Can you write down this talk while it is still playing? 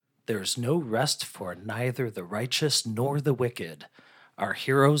there's no rest for neither the righteous nor the wicked. Our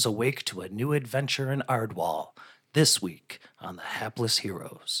heroes awake to a new adventure in Ardwall this week on The Hapless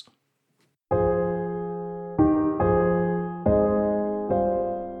Heroes.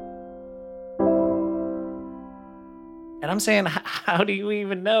 And I'm saying, how do you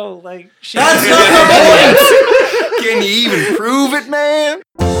even know? Like, that's not the point! Can you even prove it, man?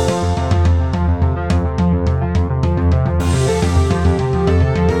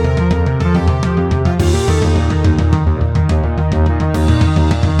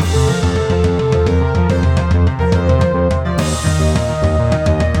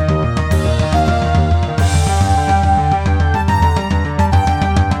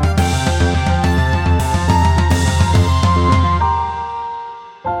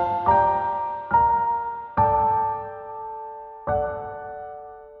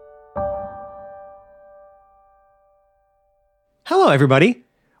 Hello, everybody.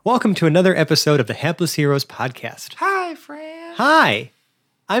 Welcome to another episode of the Hapless Heroes podcast. Hi, Fran. Hi,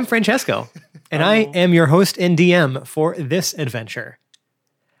 I'm Francesco, and I am your host and DM for this adventure.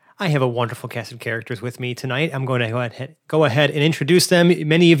 I have a wonderful cast of characters with me tonight. I'm going to go ahead and introduce them.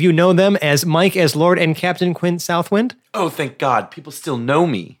 Many of you know them as Mike as Lord and Captain Quint Southwind. Oh, thank God. People still know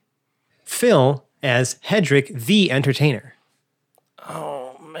me. Phil as Hedrick the Entertainer.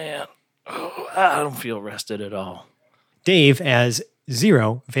 Oh, man. Oh, I don't feel rested at all. Dave as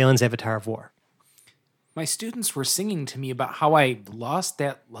Zero, Valen's Avatar of War. My students were singing to me about how I lost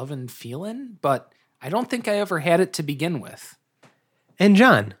that lovin' feeling, but I don't think I ever had it to begin with. And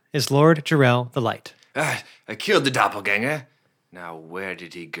John as Lord Jarrell the Light. I killed the doppelganger. Now, where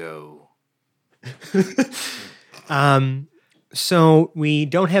did he go? So we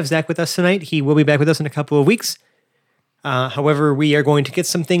don't have Zach with us tonight. He will be back with us in a couple of weeks. However, we are going to get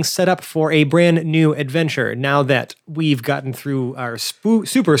some things set up for a brand new adventure now that we've gotten through our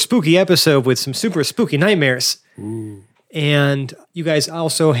super spooky episode with some super spooky nightmares. Ooh. And you guys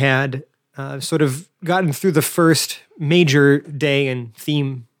also had sort of gotten through the first major day and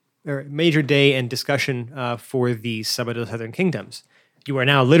discussion for the Summit of the Southern Kingdoms. You are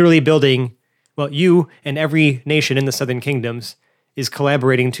now literally building, well, you and every nation in the Southern Kingdoms is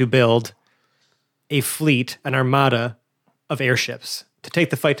collaborating to build a fleet, an armada of airships to take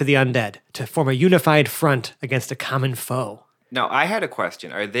the fight to the undead, to form a unified front against a common foe. Now, I had a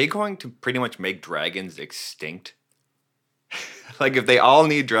question. Are they going to pretty much make dragons extinct? Like, if they all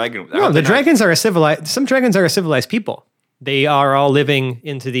need dragons? No, the dragons are a civilized. Some dragons are a civilized people. They are all living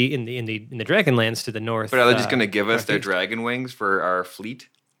in the Dragonlands to the north. But are they just going to give us their dragon wings for our fleet?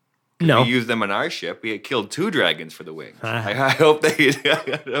 No. We use them on our ship. We had killed 2 dragons for the wings. I hope they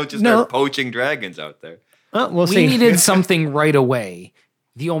don't just start poaching dragons out there. We'll see. We needed something right away.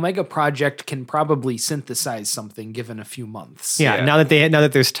 The Omega Project can probably synthesize something given a few months. Yeah. Now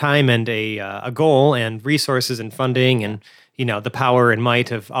that there's time and a goal and resources and funding and the power and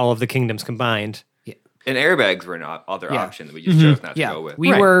might of all of the kingdoms combined. Yeah. And airbags were an other option that we just chose not to go with.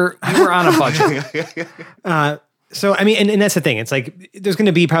 We were on a budget. So I mean, and that's the thing. It's like there's going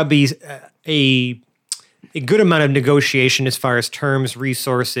to be probably a good amount of negotiation as far as terms,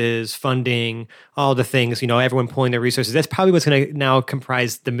 resources, funding, all the things, everyone pulling their resources. That's probably what's going to now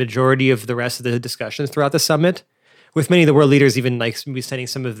comprise the majority of the rest of the discussions throughout the summit, with many of the world leaders even maybe sending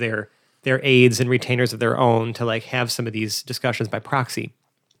some of their aides and retainers of their own to have some of these discussions by proxy.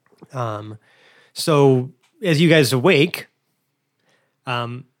 So as you guys awake,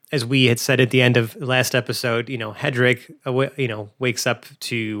 as we had said at the end of the last episode, Hedrick, wakes up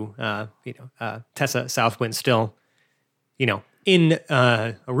to, Tessa Southwind still, in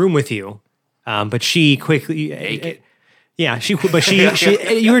a room with you. But she quickly,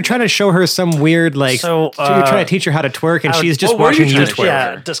 you were trying to show her some weird, so you were trying to teach her how to twerk and she's just watching you twerk.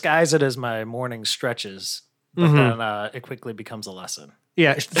 Yeah, disguise it as my morning stretches, but then it quickly becomes a lesson.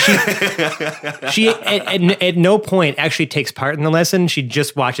 Yeah, she at no point actually takes part in the lesson. She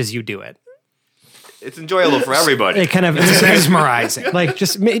just watches you do it. It's enjoyable for everybody. It kind of mesmerizing,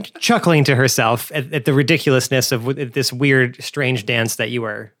 just chuckling to herself at the ridiculousness of this weird, strange dance that you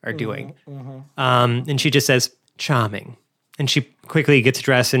are doing. And she just says, "Charming," and she quickly gets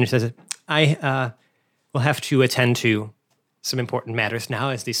dressed and says, "I will have to attend to some important matters now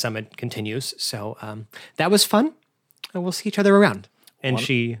as the summit continues. So that was fun. We'll see each other around." And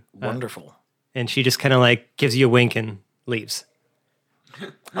she wonderful. And she just kind of gives you a wink and leaves.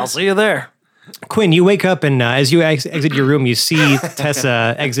 I'll see you there. Quinn, you wake up and as you exit your room, you see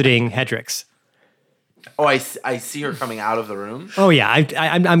Tessa exiting Hedrick's. Oh, I see her coming out of the room? Oh, yeah.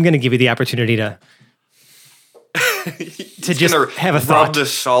 I'm going to give you the opportunity to to just have a rub thought. the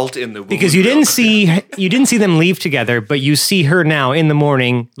salt in the wound. Because you didn't see them leave together, but you see her now in the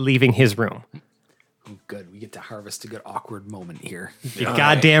morning leaving his room. Good. We get to harvest a good awkward moment here. You're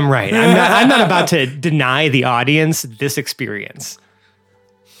goddamn right. I'm not about to deny the audience this experience.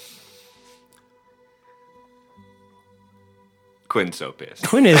 Quinn's so pissed.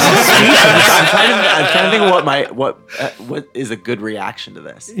 Quinn is I'm trying to think of what is a good reaction to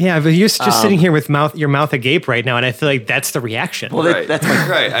this. yeah, but you're just sitting here with your mouth agape right now, and I feel like that's the reaction. Well, Right. that's Mike,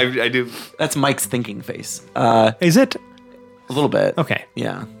 right. I do. that's Mike's thinking face. Is it? A little bit. Okay.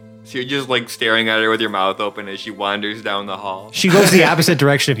 Yeah. So you're just like staring at her with your mouth open as she wanders down the hall. She goes the opposite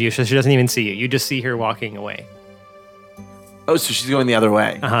direction of you, so she doesn't even see you. You just see her walking away. Oh, so she's going the other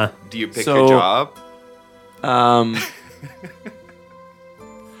way. Uh-huh. Do you pick So- your job?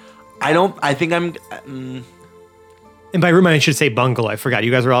 I think I'm. And by room, I should say bungalow. I forgot.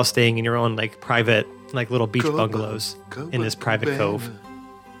 You guys are all staying in your own like private, like little beach bungalows in this private cove.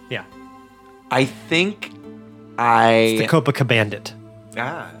 Yeah. I think The I Copacabana.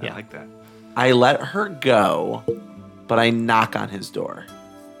 I Yeah. like that. I let her go, but I knock on his door.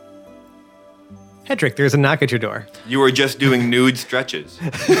 Hedrick, there's a knock at your door. You were just doing nude stretches.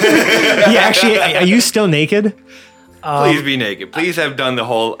 Yeah, actually, are you still naked? Please be naked. Please have done the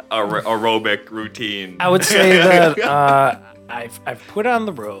whole aerobic routine. I would say that I've put on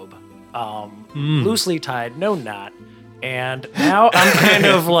the robe, loosely tied, no knot, and now I'm kind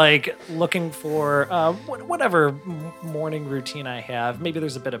of like looking for whatever morning routine I have. Maybe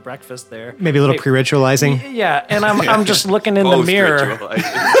there's a bit of breakfast there. Maybe a little pre-ritualizing. Yeah, and I'm just looking in the mirror.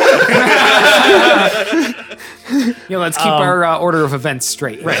 Yeah, let's keep our order of events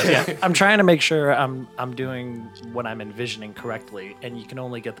straight. Right. Yeah. I'm trying to make sure I'm doing what I'm envisioning correctly, and you can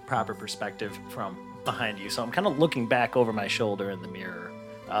only get the proper perspective from behind you. So I'm kind of looking back over my shoulder in the mirror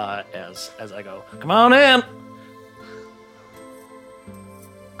as I go. Come on in.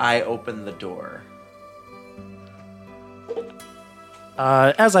 I open the door.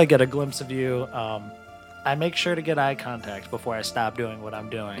 As I get a glimpse of you, I make sure to get eye contact before I stop doing what I'm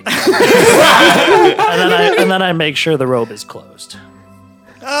doing, and then I make sure the robe is closed.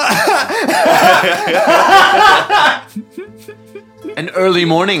 An early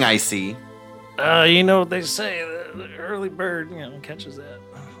morning, I see. You know what they say, the early bird, catches that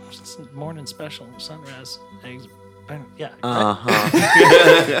morning special, sunrise, eggs. Yeah.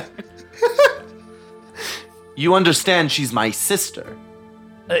 Uh-huh. You understand she's my sister.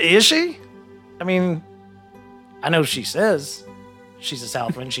 Is she? I mean, I know she says she's a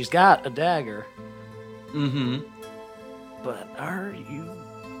Southwind. She's got a dagger. Mm-hmm. But are you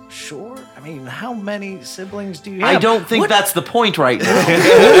sure? I mean, how many siblings do you have? I don't think that's the point right now.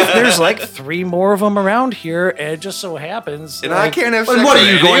 There's like 3 more of them around here, and it just so happens. And I can't have sex And what are with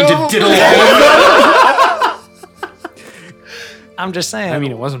you any going of to them? diddle all of them? I'm just saying. I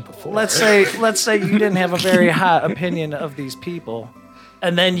mean, it wasn't before. Let's say you didn't have a very high opinion of these people,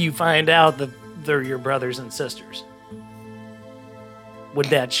 and then you find out that they're your brothers and sisters. Would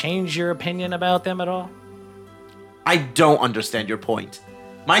that change your opinion about them at all? I don't understand your point.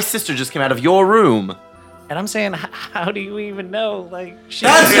 My sister just came out of your room. And I'm saying, how do you even know? Like, she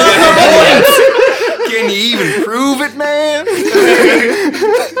That's not the point! Can you even prove it, man?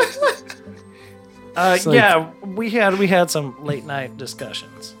 yeah, we had some late night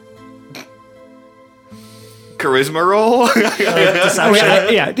discussions. Charisma roll?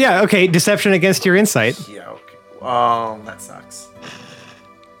 Yeah, okay. Deception against your insight. Yeah, okay. Oh, that sucks.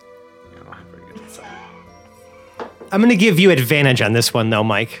 I don't have very good insight. I'm going to give you advantage on this one, though,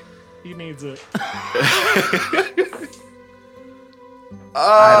 Mike. He needs it.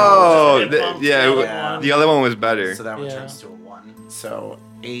 Oh, bumps yeah. the other one. The other one was better. So that one Yeah. turns to a 1. So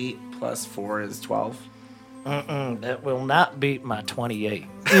 8 plus 4 is 12. That will not beat my 28.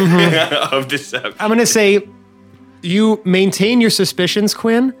 Of deception. I'm going to say you maintain your suspicions,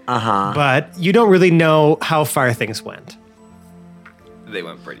 Quinn, Uh-huh. but you don't really know how far things went. They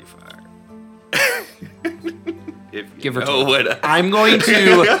went pretty far. If you Give or know what I'm going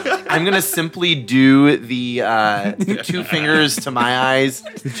to simply do the 2 fingers to my eyes,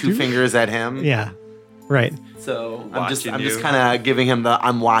 2 fingers at him. Yeah, right. So I'm just Watching you. kind of giving him the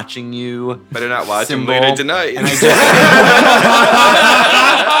I'm watching you. better not watch him symbol. later tonight. And I just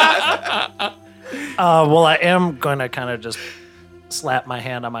Well, I am going to kind of just slap my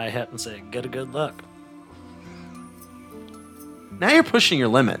hand on my hip and say, get a good look. Now you're pushing your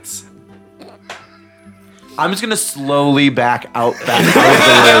limits. I'm just gonna slowly back out of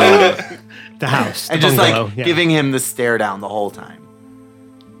the room The house. and the just bungalow, like yeah. giving him the stare down the whole time.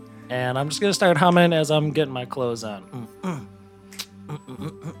 And I'm just going to start humming as I'm getting my clothes on.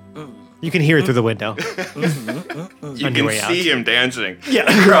 You can hear it through the window. You On your can way out. see him dancing. Yeah,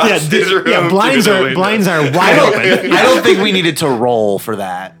 across his room. Blinds through the are window. blinds are wide open. I don't think we needed to roll for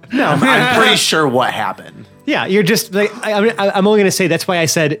that. No. I'm pretty sure what happened. Yeah, you're just like I'm only going to say that's why I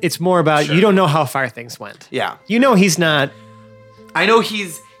said it's more about you don't know how far things went. Yeah. You know he's not. I know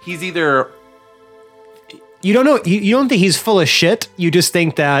he's either You don't know. You don't think he's full of shit. You just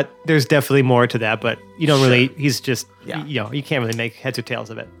think that there's definitely more to that, but you don't really. He's just. Yeah. You can't really make heads or tails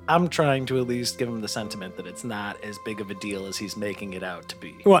of it. I'm trying to at least give him the sentiment that it's not as big of a deal as he's making it out to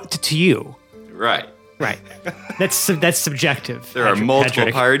be. Well, to you, Right. right? That's subjective. There are multiple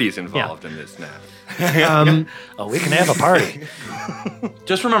Hedrick. parties involved in this now. Oh, we can have a party.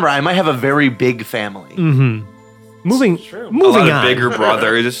 just remember I might have a very big family. Moving A lot moving of on. bigger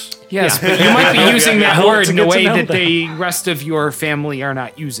brothers. Yes, but you might be using that Well, word it's in a good to way know that that. the rest of your family are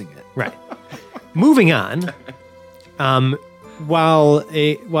not using it. Right. Moving on. While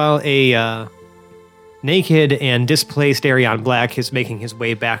a naked and displaced Arion Black is making his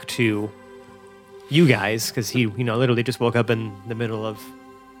way back to you guys, because he literally just woke up in the middle of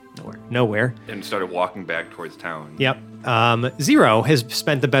nowhere. And started walking back towards town. Yep. Zero has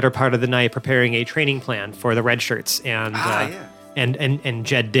spent the better part of the night preparing a training plan for the Red Shirts and yeah. and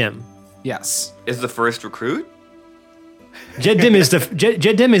Jed Dim. Yes. Is the first recruit? Jed Dim is Jed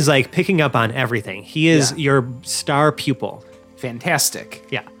Dim is like picking up on everything. He is Yeah. your star pupil. Fantastic.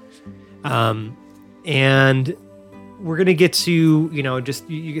 Yeah. And we're gonna get to just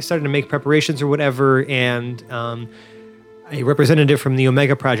you starting to make preparations or whatever, and a representative from the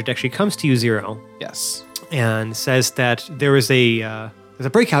Omega Project actually comes to you, Zero, Yes. and says that there is there's a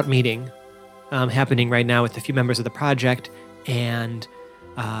breakout meeting happening right now with a few members of the project, and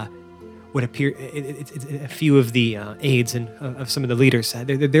would appear a few of the aides and of some of the leaders said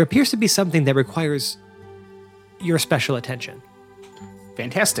there appears to be something that requires your special attention.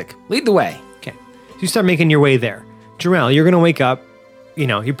 Fantastic. Lead the way. Okay, so you start making your way there. Jarrell, you're gonna wake up.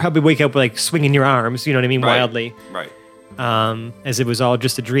 You probably wake up like swinging your arms. You know what I mean, Right. wildly. Right. As it was all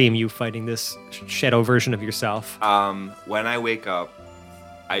just a dream, you fighting this shadow version of yourself. When I wake up,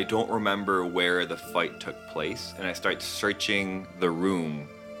 I don't remember where the fight took place, and I start searching the room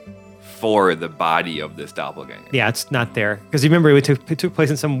for the body of this doppelganger. Yeah, it's not there. Because remember, it took place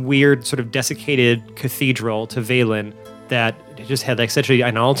in some weird sort of desiccated cathedral to Valen that just had like essentially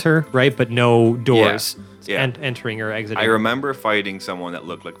an altar, right? But no doors Yeah. entering or exiting. I remember fighting someone that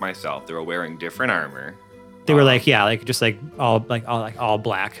looked like myself. They were wearing different armor. They were all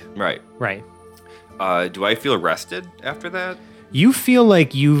black. Right. Right. Do I feel rested after that? You feel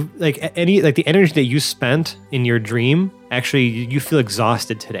like the energy that you spent in your dream, actually, you feel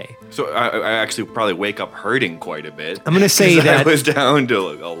exhausted today. So I actually probably wake up hurting quite a bit. I'm gonna say 'cause that I was down to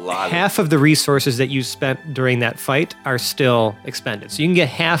a lot. half of the resources that you spent during that fight are still expended. So you can get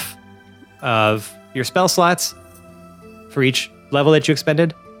half of your spell slots for each level that you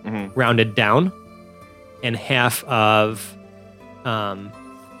expended, rounded down, and half of,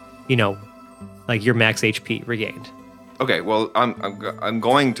 like your max HP regained. Okay, well, I'm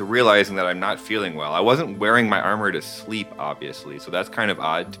going to realizing that I'm not feeling well. I wasn't wearing my armor to sleep, obviously, so that's kind of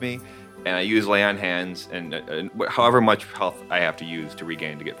odd to me. And I use lay on hands and however much health I have to use to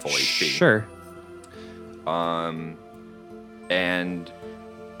regain to get full HP. Sure. And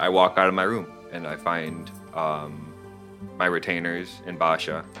I walk out of my room and I find my retainers and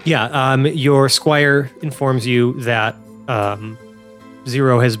Basha. Yeah. Your squire informs you that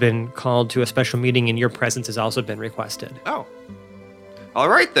Zero has been called to a special meeting, and your presence has also been requested. Oh. All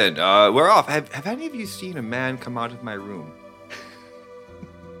right then. We're off. Have any of you seen a man come out of my room?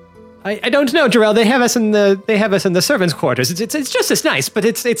 I don't know, Jarrell. They have us in the servants' quarters. It's just as nice, but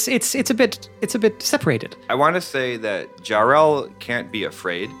it's a bit separated. I want to say that Jarrell can't be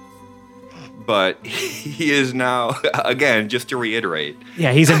afraid, but he is now, again, just to reiterate.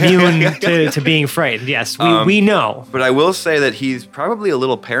 Yeah, he's immune to being frightened. Yes, we know. But I will say that he's probably a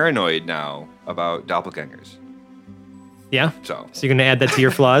little paranoid now about doppelgangers. Yeah. So you're gonna add that to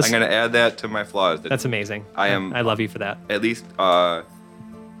your flaws. I'm going to add that to my flaws. That That's amazing. I love you for that. at least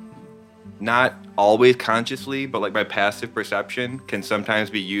not always consciously, but like my passive perception can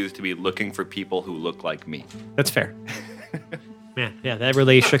sometimes be used to be looking for people who look like me. That's fair. Yeah, that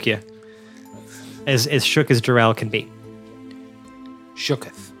really shook you. As shook as Jarrell can be.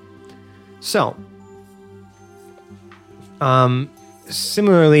 Shooketh. So,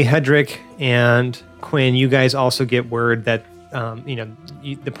 similarly, Hedrick and Quinn, you guys also get word that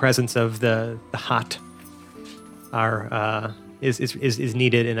the presence of the hot is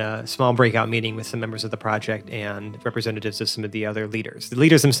needed in a small breakout meeting with some members of the project and representatives of some of the other leaders. The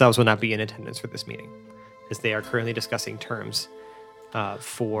leaders themselves will not be in attendance for this meeting, as they are currently discussing terms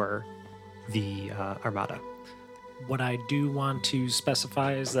for the Armada. What I do want to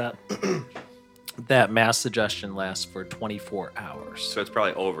specify is that that mass suggestion lasts for 24 hours. So it's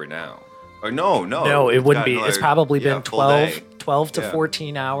probably over now. Or no. No, it it's wouldn't got be. another- It's probably yeah, been full day. 12 to Yeah.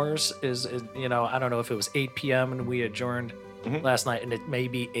 14 hours is, I don't know if it was 8 p.m. and we adjourned Mhm. last night, and it may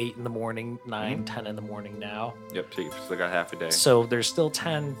be 8 in the morning, 9, 10 in the morning now. Yep, so you've still got half a day. So there's still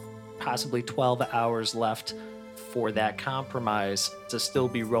 10, possibly 12 hours left for that compromise to still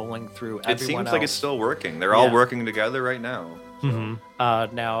be rolling through It everyone seems like it's else. still working. They're all Yeah. working together right now.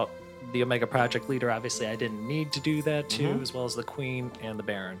 Now, the Omega Project leader, obviously, I didn't need to do that too, Mhm. as well as the Queen and the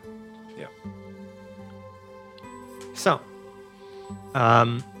Baron. Yeah. So,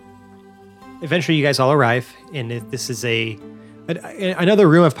 eventually you guys all arrive, and this is another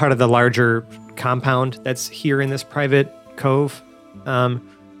room of part of the larger compound that's here in this private cove.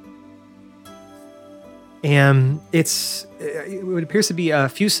 And it appears to be a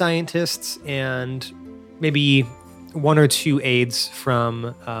few scientists and maybe one or two aides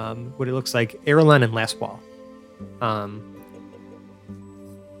from what it looks like Erlen and Lastwall.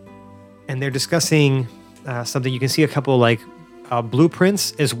 And they're discussing something. You can see a couple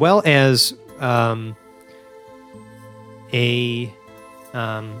blueprints, as well as a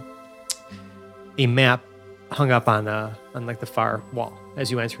map hung up on the far wall as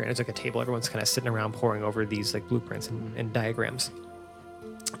you enter. And it's like a table. Everyone's kind of sitting around poring over these blueprints and diagrams.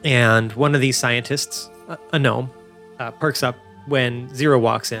 And one of these scientists, a gnome, perks up when Zero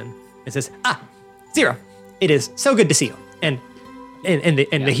walks in and says, Zero, it is so good to see you. And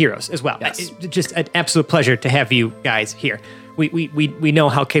the heroes as well. Yes. It's just an absolute pleasure to have you guys here. We know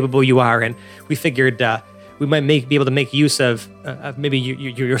how capable you are, and we figured we might be able to make use of maybe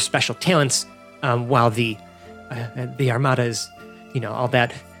your special talents while the Armada is, all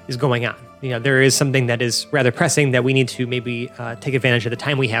that is going on. There is something that is rather pressing that we need to maybe take advantage of the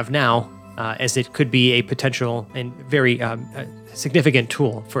time we have now, as it could be a potential and very significant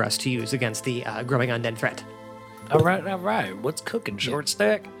tool for us to use against the growing undead threat. All right. What's cooking, short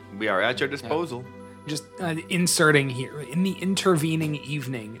stack? We are at your disposal. Just inserting here, in the intervening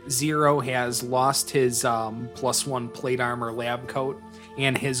evening, Zero has lost his +1 plate armor lab coat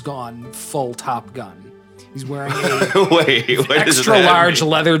and has gone full Top Gun. He's wearing a Wait, what does extra that large mean?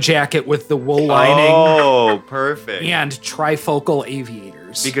 leather jacket with the wool lining Oh, perfect. and trifocal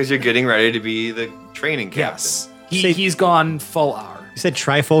aviators. Because you're getting ready to be the training captain. yes, he's gone full R. You said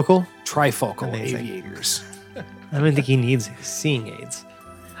trifocal? Trifocal Amazing. aviators. I don't think he needs seeing aids.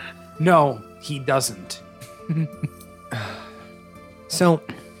 No, he doesn't. So,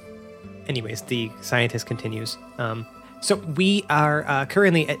 anyways, the scientist continues. So we are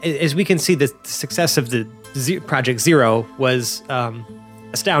currently, as we can see, the success of the Project Zero was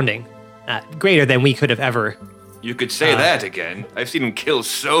astounding, greater than we could have ever. You could say that again. I've seen him kill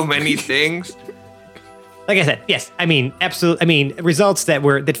so many things. Like I said, yes. I mean, absolutely. I mean, results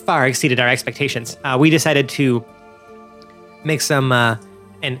that far exceeded our expectations. We decided to make some,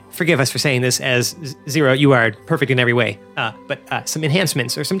 and forgive us for saying this, as Zero, you are perfect in every way. But some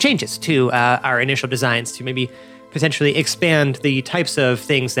enhancements or some changes to our initial designs to maybe potentially expand the types of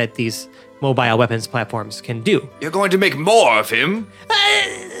things that these mobile weapons platforms can do. You're going to make more of him?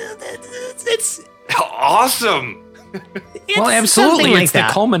 It's Awesome! Well, something absolutely. like It's that.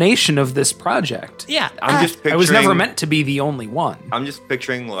 the culmination of this project. Yeah, I'm just picturing. I was never meant to be the only one. I'm just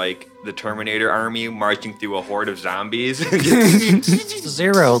picturing like the Terminator army marching through a horde of zombies.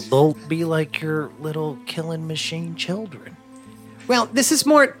 Zero, they'll be like your little killing machine children. Well, this is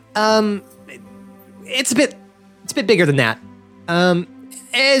more. It's a bit bigger than that.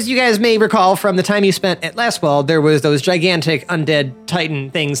 As you guys may recall from the time you spent at Lastwall, there was those gigantic undead titan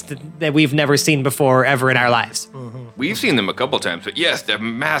things that we've never seen before ever in our lives. We've seen them a couple times, but yes, they're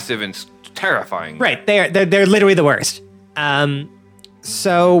massive and terrifying. Right? They're literally the worst.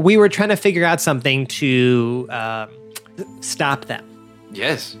 So we were trying to figure out something to stop them.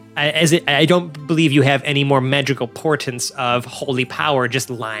 Yes. I don't believe you have any more magical portents of holy power just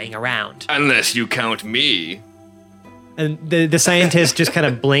lying around. Unless you count me. And the scientist just kind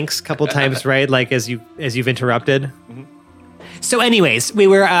of blinks a couple times, right? Like as you've interrupted. Mm-hmm. So, anyways, we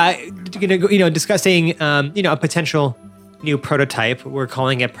were discussing a potential new prototype. We're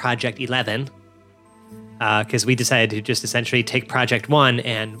calling it Project 11 because we decided to just essentially take Project 1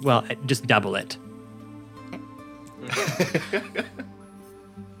 and just double it.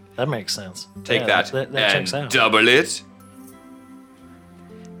 That makes sense. Take Yeah, that, That and checks out. double it.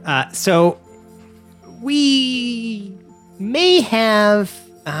 So we may have,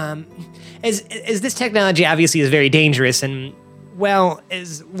 as this technology obviously is very dangerous, and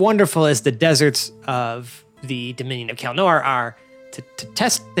as wonderful as the deserts of the Dominion of Kalnor are to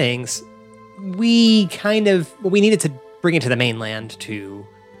test things, we needed to bring it to the mainland to,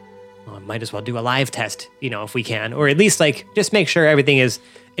 well, might as well do a live test, if we can, or at least like just make sure everything is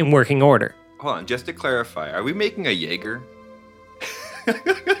in working order. Hold on, just to clarify, are we making a Jaeger?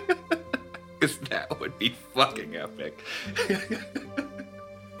 Because that would be fucking epic.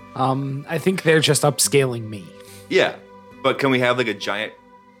 I think they're just upscaling me. Yeah, but can we have like a giant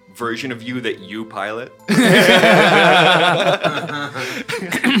version of you that you pilot?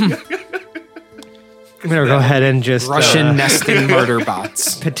 I'm gonna go ahead and just Russian nesting murder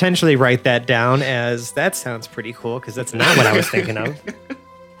bots. potentially write that down as that sounds pretty cool because that's not what I was thinking of.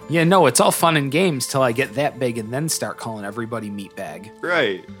 Yeah, no, it's all fun and games till I get that big and then start calling everybody meatbag.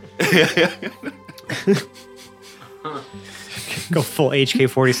 Right. Go full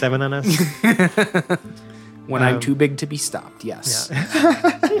HK-47 on us. When I'm too big to be stopped, yes.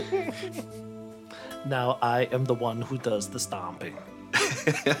 Now I am the one who does the stomping.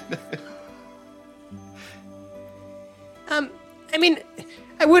 I mean,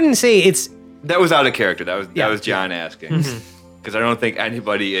 I wouldn't say it's That was out of character. That Yeah. was John asking. Because I don't think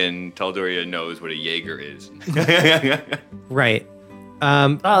anybody in Teldoria knows what a Jaeger is. right.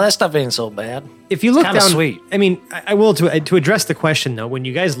 Oh, that stuff ain't so bad. If you look kinda down, sweet. I mean, I will to address the question though. When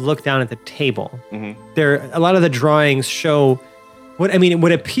you guys look down at the table, there a lot of the drawings show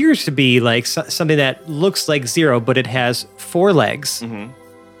what appears to be like something that looks like Zero, but it has 4 legs,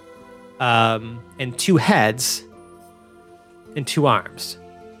 and 2 heads, and 2 arms,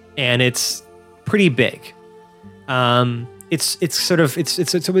 and it's pretty big. It's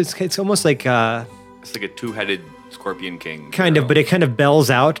almost like It's like a 2-headed scorpion king. kind of, but it kind of bells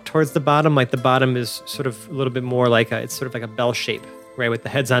out towards the bottom. Like the bottom is sort of a little bit more like it's sort of like a bell shape, right? With the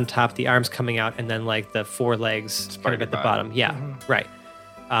heads on top, the arms coming out, and then like the 4 legs kind of at the bottom. Yeah, right.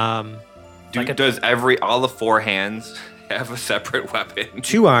 Does all the 4 hands have a separate weapon?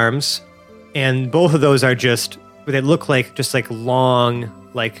 2 arms, and both of those are just they look like just like long,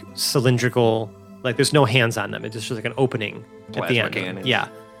 like cylindrical. Like there's no hands on them. It's just like an opening at the Plasma end. cannons. Yeah.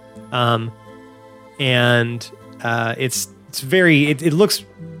 It's very. It looks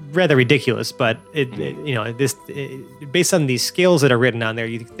rather ridiculous, but based on these scales that are written on there,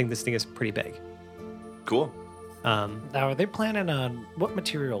 you think this thing is pretty big. Cool. Now, are they planning on what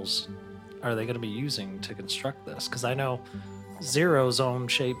materials are they going to be using to construct this? Because I know Zero's own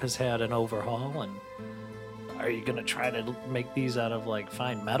shape has had an overhaul, and are you going to try to make these out of like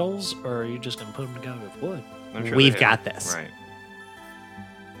fine metals, or are you just going to put them together with wood? I'm sure We've they got have- this. Right.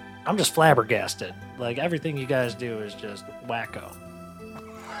 I'm just flabbergasted. Like everything you guys do is just wacko.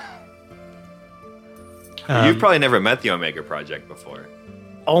 You've probably never met the Omega Project before.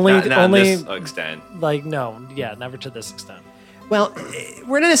 Only, Not only this extent. like no, yeah, never to this extent. Well,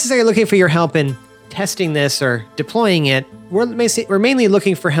 we're not necessarily looking for your help in testing this or deploying it. We're mainly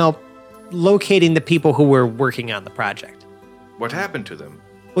looking for help locating the people who were working on the project. What happened to them?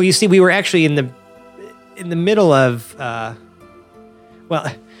 Well, you see, we were actually in the middle of.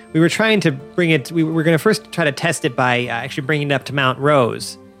 We were trying to bring it. We were going to first try to test it by actually bringing it up to Mount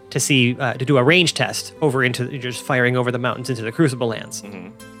Rose to see to do a range test over into just firing over the mountains into the Crucible lands.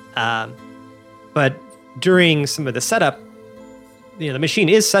 But during some of the setup, the machine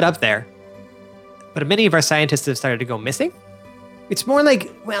is set up there, but many of our scientists have started to go missing. It's more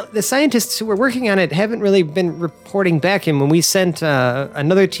like, well, the scientists who were working on it haven't really been reporting back. And when we sent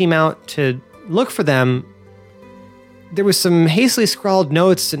another team out to look for them, there was some hastily scrawled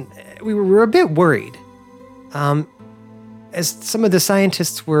notes, and we were a bit worried. As some of the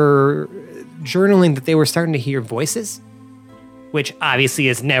scientists were journaling that they were starting to hear voices, which obviously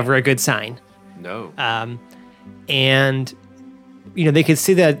is never a good sign. No. And they could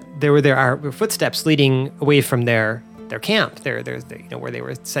see that there are footsteps leading away from their camp, their where they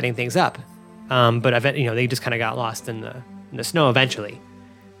were setting things up. But they just kind of got lost in the snow eventually.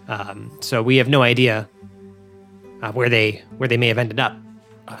 So we have no idea where they may have ended up.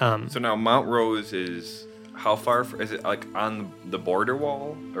 So now Mount Rose is how far? Is it like on the border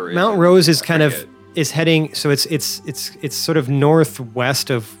wall, or is Mount it- Rose is I kind of forget. heading. So it's sort of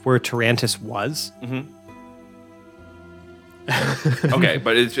northwest of where Tarantus was. Okay,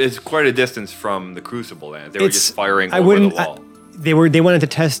 but it's quite a distance from the Crucible land. They were just firing I over wouldn't. the wall. They wanted to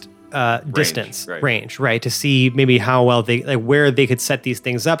test distance, range, right, to see maybe how well where they could set these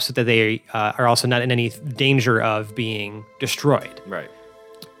things up so that they are also not in any danger of being destroyed. Right.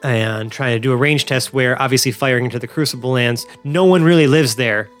 and trying to do a range test where obviously firing into the Crucible lands, no one really lives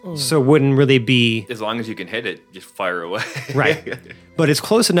there, so it wouldn't really be As long as you can hit it, just fire away. right. But it's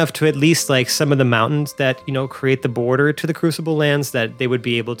close enough to at least like some of the mountains that, create the border to the Crucible lands that they would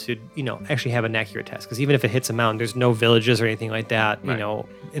be able to, actually have an accurate test. Because even if it hits a mountain, there's no villages or anything like that,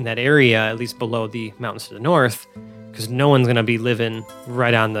 in that area, at least below the mountains to the north, because no one's going to be living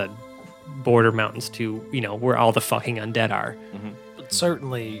right on the border mountains to, where all the fucking undead are. But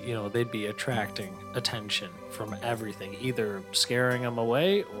certainly, they'd be attracting attention from everything, either scaring them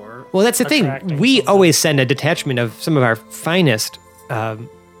away or. Well, that's the thing. attracting We some- always send a detachment of some of our finest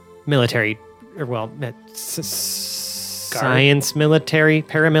military, or science military,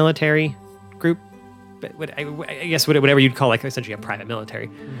 paramilitary group. But I guess whatever you'd call like essentially a private military.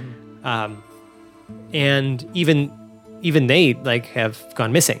 And even they like have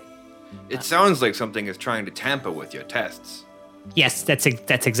gone missing. It sounds like something is trying to tamper with your tests. Yes, that's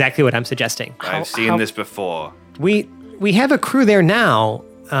exactly what I'm suggesting. I've seen how- this before. We have a crew there now,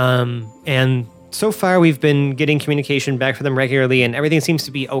 and so far we've been getting communication back from them regularly, and everything seems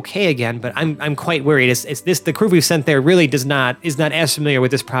to be okay again. But I'm quite worried. Is this the crew we've sent there really is not as familiar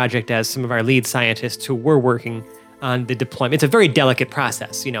with this project as some of our lead scientists who were working on the deployment. It's a very delicate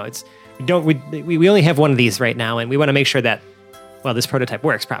process. It's we only have one of these right now, and we want to make sure that this prototype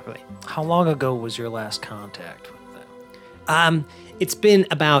works properly. How long ago was your last contact with them? It's been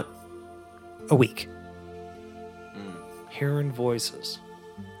about a week. Hearing voices.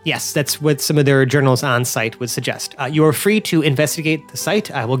 Yes, that's what some of their journals on site would suggest. You are free to investigate the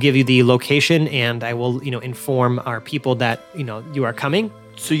site. I will give you the location, and I will, inform our people that you are coming.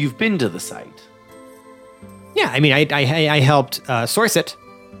 So you've been to the site. Yeah, I mean, I helped source it.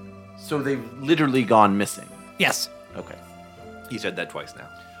 So they've literally gone missing. Yes. Okay. He said that twice now.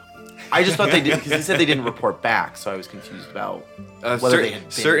 I just thought they did because he said they didn't report back, so I was confused about whether they had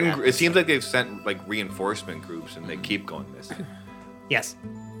been certain. at the It seems site. like they've sent like reinforcement groups, and they keep going missing. Yes.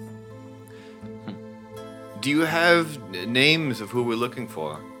 Do you have names of who we're looking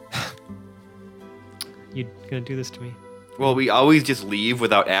for? You gonna do this to me? Well, we always just leave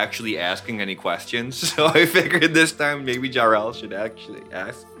without actually asking any questions, so I figured this time maybe Jarrell should actually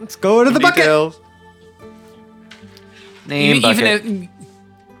ask. Let's go to the bucket. details. Name Even bucket.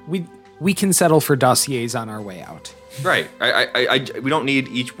 if we can settle for dossiers on our way out. Right. We don't need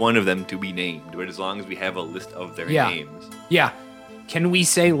each one of them to be named, but as long as we have a list of their Yeah. names. Yeah. Can we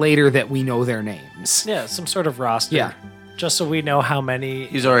say later that we know their names? Yeah, some sort of roster. Yeah. Just so we know how many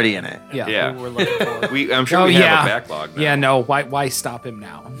He's already in it. Yeah. Yeah. who we're looking for. I'm sure Oh, we yeah. have a backlog now. Yeah, no. Why stop him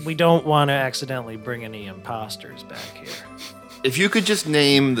now? We don't want to accidentally bring any imposters back here. If you could just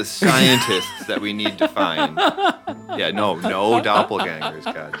name the scientists that we need to find. Yeah, no doppelgangers,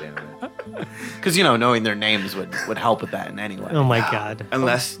 goddammit. Because, knowing their names would help with that in any way. Oh my god.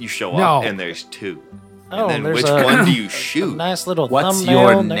 Unless you show No. up and there's two. Oh, And then there's which a one do you shoot? nice little What's thumbnail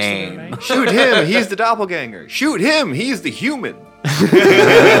your next to name? their name. Shoot him, he's the doppelganger. Shoot him, he's the human.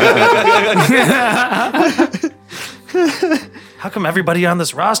 How come everybody on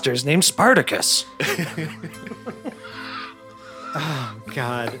this roster is named Spartacus?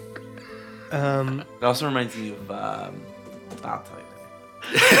 God. It also reminds me of, I'll tell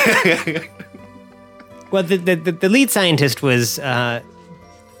you. Well, the lead scientist was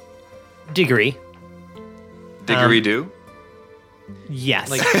Diggory. Didgeridoo? Yes.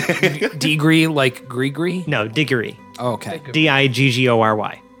 Like degree, like Grigri? no, Diggory. Oh, okay.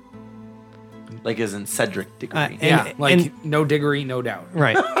 Diggory. Like as in Cedric Diggory. Yeah, like and- no diggory, no doubt.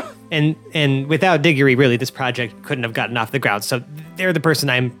 Right. And without Diggory, really, this project couldn't have gotten off the ground. So they're the person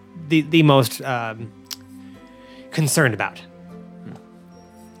I'm the most concerned about.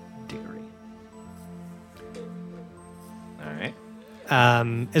 Diggory. All right.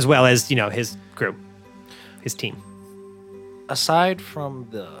 As well as, his crew, his team. Aside from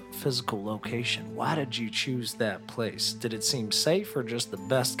the physical location, why did you choose that place? Did it seem safe or just the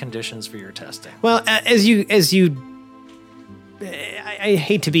best conditions for your testing? Well, as you, I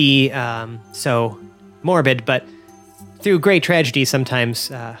hate to be so morbid, but through great tragedy,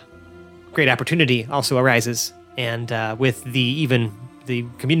 sometimes great opportunity also arises. And with the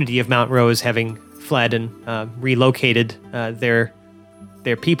community of Mount Rose having fled and relocated their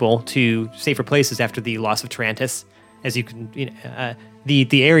people to safer places after the loss of Tarantus, as you can,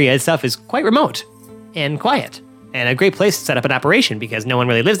 the area itself is quite remote and quiet, and a great place to set up an operation because no one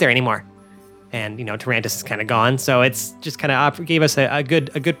really lives there anymore. And Tarantus is kind of gone, so it's just kind of gave us a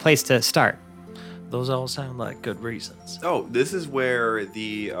good place to start. Those all sound like good reasons. Oh, this is where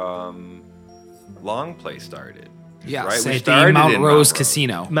the long play started. Yeah, right? We at the started Mount in Rose Mount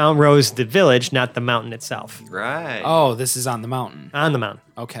Casino. Mount Rose, the village, not the mountain itself. Right. Oh, this is on the mountain. On the mountain,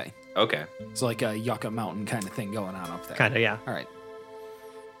 Okay. Okay. It's like a Yucca Mountain kind of thing going on up there. kind of, yeah. All right.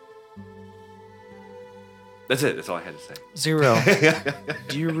 That's it. That's all I had to say. Zero.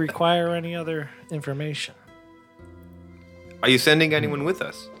 Do you require any other information? Are you sending anyone with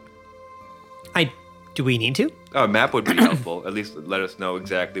us? Do we need to? Oh, a map would be helpful. At least let us know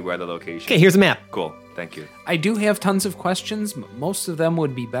exactly where the location. Okay, here's a map. Cool. Thank you. I do have tons of questions. Most of them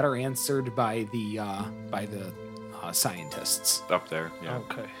would be better answered by the scientists. Up there. Yeah.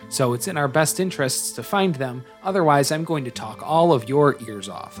 Okay. So it's in our best interests to find them. Otherwise, I'm going to talk all of your ears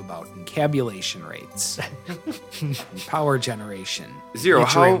off about encabulation rates, and power generation, Zero,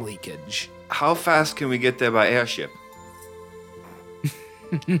 nutrient how- leakage. How fast can we get there by airship?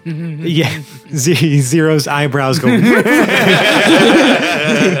 Yeah, Zero's eyebrows go.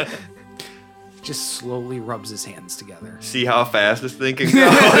 Just slowly rubs his hands together. See how fast this thing can go?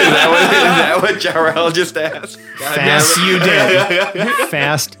 Is that what Jarrell just asked? God damn Fast it. you did.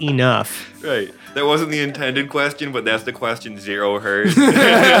 Fast enough. Right. That wasn't the intended question, but that's the question Zero heard.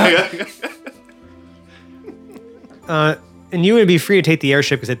 And you would be free to take the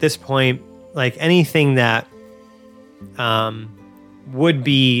airship because at this point, like anything that would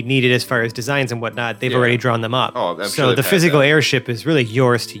be needed as far as designs and whatnot, they've Yeah. already drawn them up. Oh, I'm sure so they've the had physical that. airship is really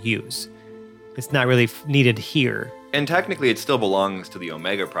yours to use. It's not really needed here. And technically, it still belongs to the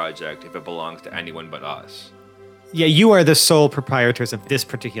Omega Project if it belongs to anyone but us. Yeah, you are the sole proprietors of this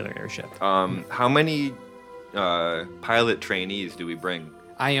particular airship. How many pilot trainees do we bring?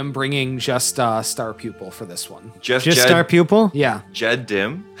 I am bringing just Star Pupil for this one. Just Jed, Star Pupil? Yeah, Jed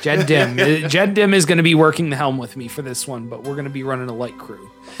Dim? Jed Dim. Jed Dim is going to be working the helm with me for this one, but we're going to be running a light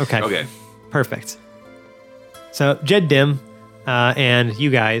crew. Okay. Okay. Perfect. So Jed Dim and you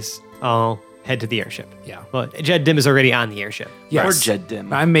guys all head to the airship. Yeah. Well, Jed Dim is already on the airship. Yes. Or Jed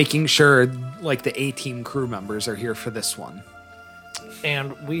Dim. I'm making sure like the A-team crew members are here for this one.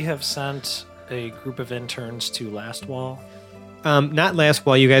 And we have sent a group of interns to Last Wall. Not last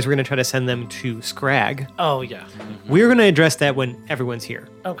while you guys were going to try to send them to Scrag. Oh, yeah. We're going to address that when everyone's here.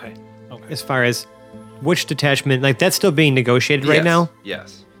 Okay. Okay. As far as which detachment, like that's still being negotiated right Yes. now.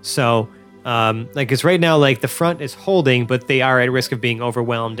 Yes. So, because right now, like the front is holding, but they are at risk of being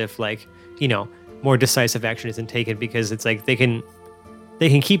overwhelmed if, like, you know, more decisive action isn't taken because it's like they can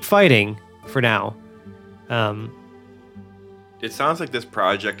keep fighting for now. It sounds like this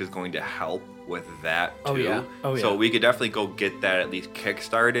project is going to help with that too. Oh, yeah. Oh, So yeah. we could definitely go get that at least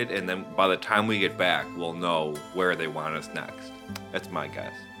kick-started, and then by the time we get back, we'll know where they want us next. That's my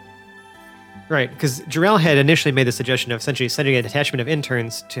guess. Right, because Jarrell had initially made the suggestion of essentially sending a detachment of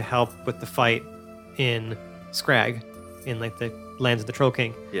interns to help with the fight in Scrag, in like the lands of the Troll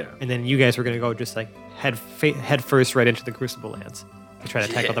King. Yeah. And then you guys were going to go just like head first right into the Crucible lands to try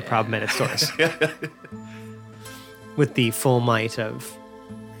to tackle the problem at its source. With the full might of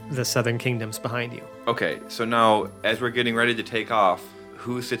the Southern Kingdoms behind you. Okay, so now as we're getting ready to take off,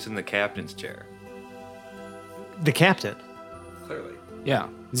 who sits in the captain's chair? The captain. Clearly. Yeah.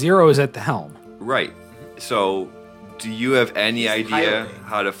 Zero is at the helm. Right. So, do you have any idea piloting.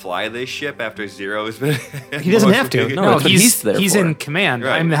 how to fly this ship after Zero's been? He doesn't have to. No, No, that's what he's there he's for. in command.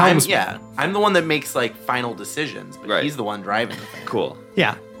 Right. I'm the I'm, helmsman. I'm the one that makes like final decisions, but Right. he's the one driving the thing. Cool.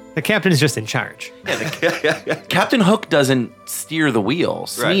 Yeah. The captain is just in charge. Captain Hook doesn't steer the wheel.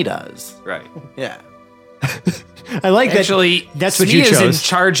 Smee Right. does. Right. Yeah. I like Actually, that. That's what Smee you chose. is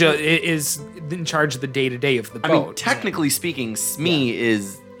in charge of the day to day of the I boat. mean, technically speaking, Smee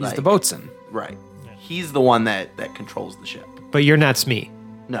is he's like, the boatswain. Right. He's the one that controls the ship. But you're not Smee.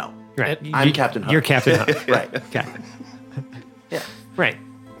 No. Right. I'm Captain Hook. You're Captain Hook. Right. Okay. Yeah. Right.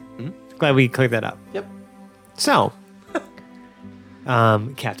 Glad we cleared that up. Yep. So,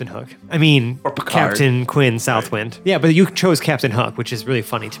 Captain Hook. I mean, Or Picard. Captain Quinn Southwind. Yeah, but you chose Captain Hook, which is really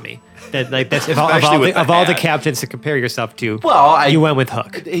funny to me. That like that's of Especially all, with the, of the all the hat. captains to compare yourself to. Well, you went with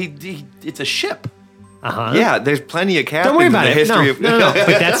Hook. It's a ship. Uh huh. Yeah, there's plenty of captains Don't worry about in the it. history No, of no.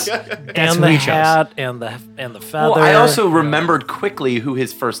 But that's and who the he chose. hat and the feather. Well, I also remembered quickly who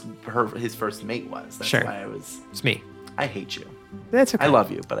his first mate was. That's Sure. why I was. It's me. I hate you. That's okay. I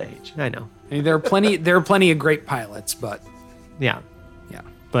love you, but I hate you. I know. I mean, there are plenty of great pilots, but Yeah. yeah.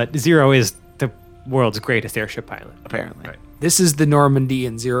 But Zero is the world's greatest airship pilot. Apparently. Right. This is the Normandy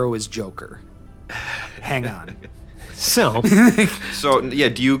and Zero is Joker. Hang on. So, So yeah,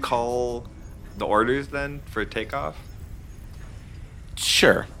 do you call the orders then for takeoff?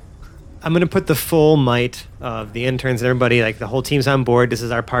 Sure. I'm going to put the full might of the interns and everybody, like the whole team's on board. This is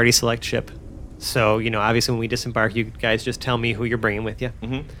our party select ship. So, you know, obviously when we disembark, you guys just tell me who you're bringing with you.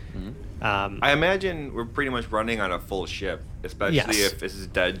 I imagine we're pretty much running on a full ship, especially Yes. if this is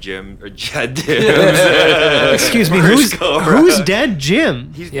Dead Jim or Jed Dim's. Excuse me, first who's go-around. dead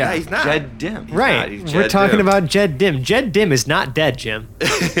Jim? He's Yeah. Jed Dim. He's Right, not, he's we're Jed talking Dim. about Jed Dim. Jed Dim is not dead, Jim.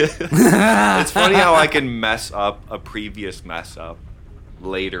 It's funny how I can mess up a previous mess up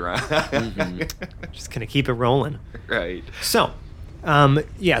later on. Just gonna keep it rolling. Right. So, so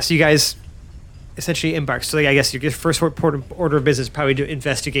you guys essentially embark. So I guess your first order of business is probably to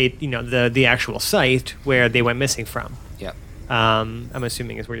investigate, the actual site where they went missing from. Yep. I'm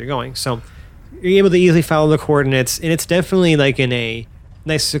assuming is where you're going. So you're able to easily follow the coordinates, and it's definitely like in a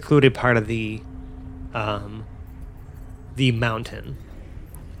nice secluded part of the mountain.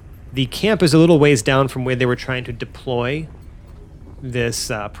 The camp is a little ways down from where they were trying to deploy this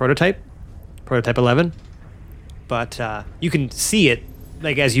prototype 11, but you can see it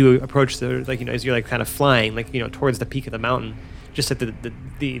like as you approach as you're like kind of flying towards the peak of the mountain, just at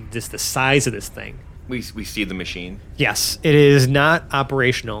the size of this thing. We see the machine. Yes, it is not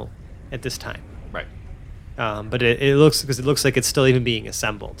operational at this time, Right. but it looks like it's still even being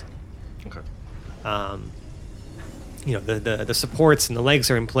assembled. Okay. The supports and the legs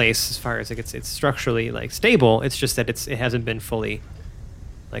are in place as far as it's structurally like stable. It's just that it hasn't been fully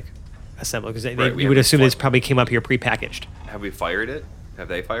like assembled because Right, we you would haven't assume fought- this probably came up here prepackaged. Have we fired it? Have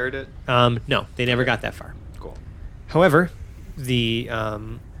they fired it? No, they never got that far. Cool. However, the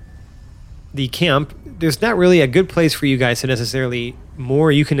camp, there's not really a good place for you guys to necessarily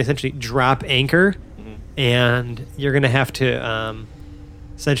more. You can essentially drop anchor, and you're going to have to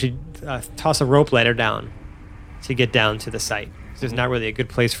essentially toss a rope ladder down to get down to the site. There's not really a good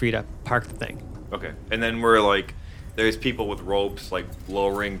place for you to park the thing. Okay. And then we're like, there's people with ropes like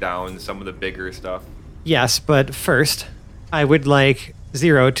lowering down some of the bigger stuff. Yes, but first, I would like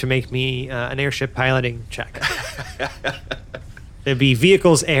Zero to make me an airship piloting check. It'd be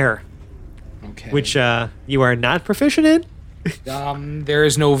vehicles air, Okay. which you are not proficient in. There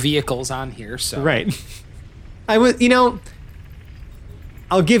is no vehicles on here, so Right. I would,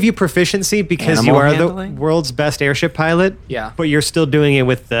 I'll give you proficiency because Animal you are handling? the world's best airship pilot. Yeah. But you're still doing it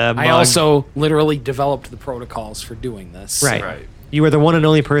with the. I also literally developed the protocols for doing this. Right. Right. You are the one and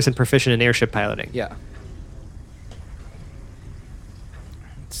only person proficient in airship piloting. Yeah.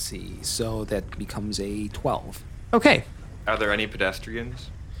 Let's see. So that becomes a 12. Okay. Are there any pedestrians?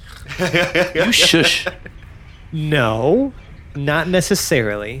 You shush. No, not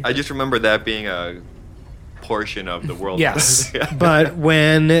necessarily. I just remember that being a portion of the world. Yes. But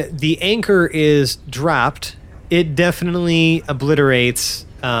when the anchor is dropped, it definitely obliterates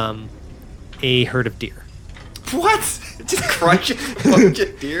a herd of deer. What? Just crush a bunch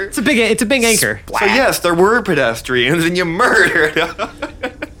of deer? It's a big anchor. So yes, there were pedestrians and you murdered them.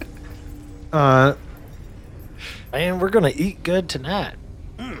 Man, we're gonna eat good tonight.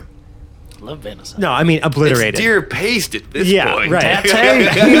 Love venison. No, I mean It's obliterated. deer paste at this Yeah, point. right.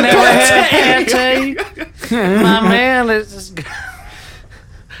 Pate. You never had pate. My man, it's just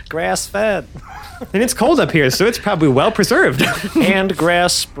grass fed And it's cold up here, so it's probably well preserved. and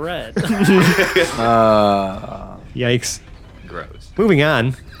grass spread. Yikes. Gross. Moving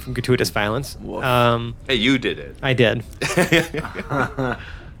on from gratuitous violence. Hey, you did it. I did.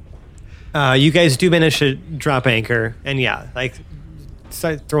 You guys do manage to drop anchor, and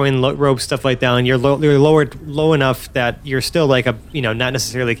start throwing rope stuff like down. You're lowered low enough that you're still like not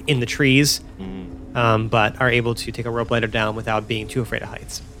necessarily in the trees, but are able to take a rope ladder down without being too afraid of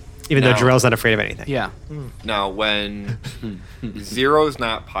heights. Even though Now- Jarrell's not afraid of anything. Yeah. Now, when Zero's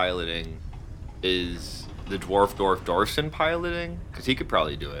not piloting, is the Dwarfson piloting? Because he could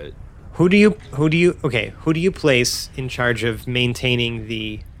probably do it. Who do you place in charge of maintaining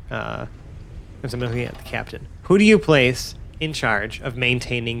the? As I'm looking at the captain, who do you place in charge of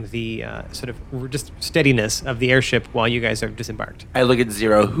maintaining the sort of just steadiness of the airship while you guys are disembarked? I look at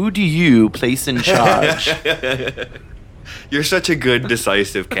Zero. Who do you place in charge? You're such a good,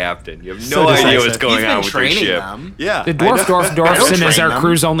 decisive captain. You have So no idea decisive. what's going He's been on with your training ship. them. Yeah. The I know. Dwarfson is train our them.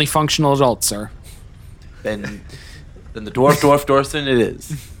 crew's only functional adult, sir. then the Dwarfson it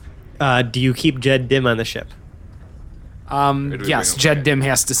is. Do you keep Jed Dim on the ship? do we Yes, bring him Jed back? Dim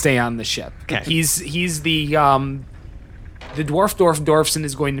has to stay on the ship. Okay. He's the Dwarfson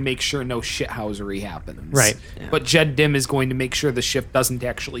is going to make sure no shithousery happens. Right. But Jed Dim is going to make sure the ship doesn't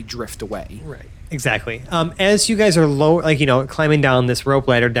actually drift away. Right. Exactly. As you guys are low, climbing down this rope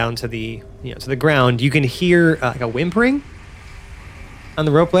ladder down to the to the ground, you can hear like a whimpering on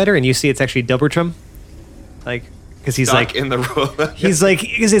the rope ladder, and you see it's actually Dilbertram, because he's Stuck in the rope. he's like,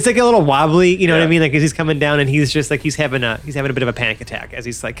 because it's like a little wobbly, you know what I Yeah. mean? Like as he's coming down, and he's just like he's having a bit of a panic attack as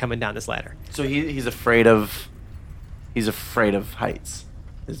he's like coming down this ladder. So he's afraid of heights.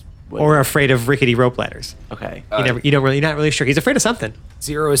 Is or afraid of rickety rope ladders. Okay. You're not really sure. He's afraid of something.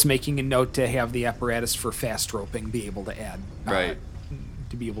 Zero is making a note to have the apparatus for fast roping be able to add. Right.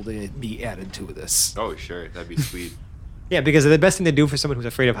 To be able to be added to this. Oh, sure. That'd be sweet. Yeah, because the best thing to do for someone who's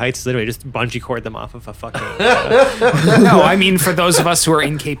afraid of heights is literally just bungee cord them off of a fucking. No, I mean for those of us who are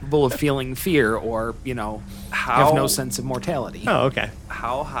incapable of feeling fear or, have no sense of mortality. Oh, okay.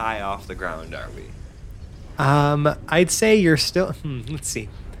 How high off the ground are we? I'd say you're still. Let's see.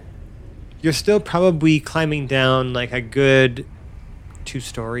 You're still probably climbing down like a good 2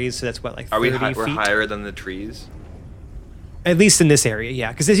 stories. So that's what, like 30 Are we feet? we're higher than the trees? At least in this area,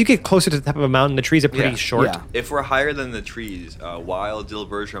 yeah. Because as you get closer to the top of a mountain, the trees are pretty Yeah. short. Yeah. If we're higher than the trees, while Dill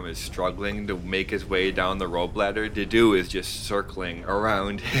Bertram is struggling to make his way down the rope ladder, Dedu is just circling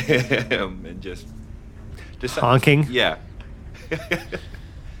around him and just Honking? Yeah.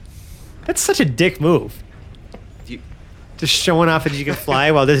 That's such a dick move. You- Just showing off that you can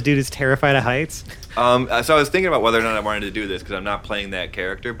fly while this dude is terrified of heights. So I was thinking about whether or not I wanted to do this because I'm not playing that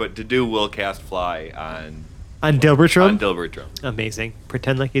character, but Dedu will cast Fly On Dilbertram? on Dill Bertram. Amazing.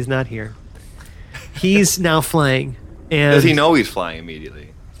 Pretend like he's not here. He's now flying. And Does he know he's flying immediately?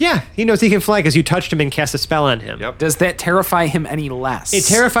 Yeah, he knows he can fly because you touched him and cast a spell on him. Yep. Does that terrify him any less? It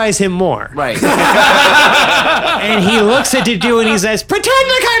terrifies him more. Right. And he looks at Dedu and he says, "Pretend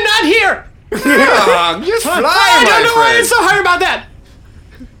like I'm not here! Just fly, I don't my know why friend. it's so hard about that!"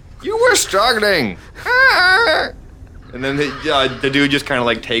 You were struggling. And then the dude just kind of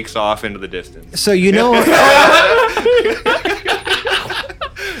like takes off into the distance. So you know...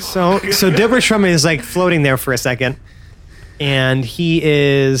 So Dilbertram is like floating there for a second. And he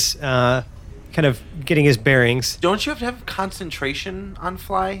is kind of getting his bearings. Don't you have to have concentration on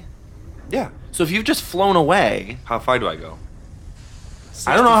fly? Yeah. So if you've just flown away, How far do I go?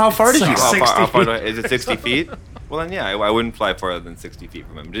 I don't know how far did you go? How far do I, is it 60 feet? Well, then, yeah, I wouldn't fly farther than 60 feet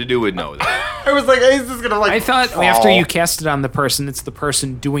from him. Dedu would know that. I was like, is this gonna like? I thought fall? after you cast it on the person, it's the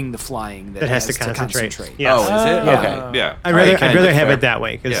person doing the flying that Has to concentrate. Yes. Oh, is it? Yeah. Okay. Yeah. I'd Alright, rather kinda have fair. it that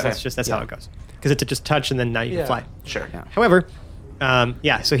way because Yeah. that's how it goes. Because it's just touch and then now you can fly. Sure. Yeah. However,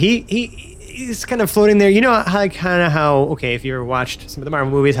 so he's kind of floating there. You know how okay, if you ever watched some of the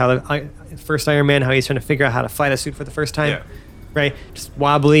Marvel movies, how the first Iron Man, how he's trying to figure out how to fly the suit for the first time. Yeah. Right, just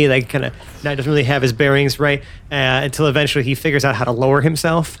wobbly, like kind of doesn't really have his bearings right until eventually he figures out how to lower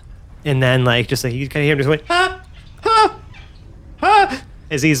himself, and then like you kind of hear him just going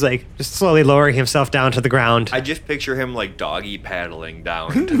as he's like just slowly lowering himself down to the ground. I just picture him like doggy paddling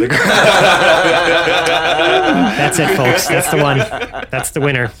down to the ground. That's it, folks. That's the one. That's the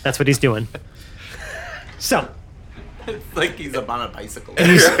winner. That's what he's doing. So It's like he's up on a bicycle. he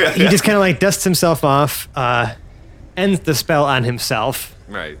just kind of like dusts himself off, ends the spell on himself.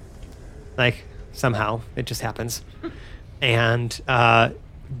 Right. Like somehow it just happens, and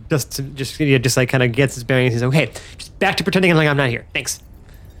just like kind of gets his bearings. He's like, okay, just back to pretending like I'm not here. Thanks,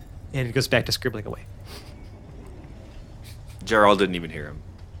 and it goes back to scribbling away. Gerald didn't even hear him.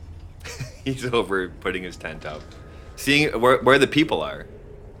 He's over putting his tent up, seeing where the people are.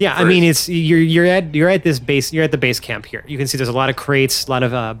 Yeah, I First. mean it's you're at this base. You're at the base camp here. You can see there's a lot of crates, a lot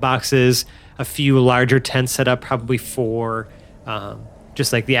of boxes, a few larger tents set up probably for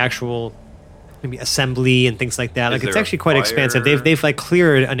just like the actual maybe assembly and things like that. Is Like it's there a actually quite expansive. fire? They've like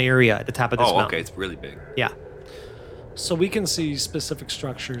cleared an area at the top of this Oh, mountain. okay, it's really big. Yeah. So we can see specific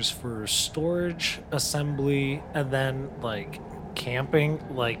structures for storage, assembly, and then like camping,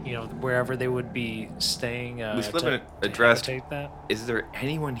 like wherever they would be staying. We still to- haven't to addressed- habitate that. Is there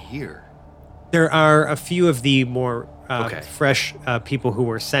anyone here? There are a few of the more Okay. fresh people who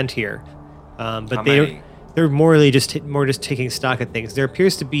were sent here, but How they many? they're more just taking stock of things. There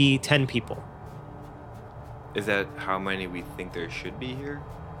appears to be 10 people. Is that how many we think there should be here?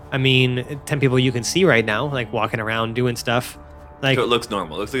 I mean, 10 people you can see right now, like walking around doing stuff. Like So it looks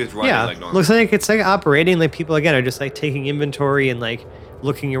normal. It looks like it's running yeah, like normal. looks like it's like operating. Like people again are just like taking inventory and like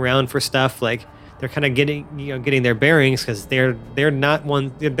looking around for stuff. Like they're kind of getting their bearings because they're not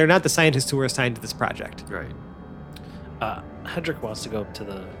the scientists who were assigned to this project. Right. Hedrick wants to go up to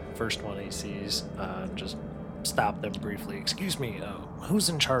the first one he sees, just stop them briefly. Excuse me, who's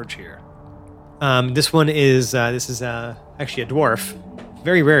in charge here? This one is actually a dwarf.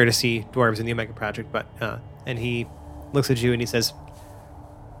 Very rare to see dwarves in the Omega Project, but and he looks at you and he says,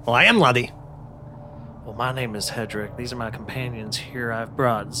 "Well, I am Ladi." Well, my name is Hedrick. These are my companions here. I've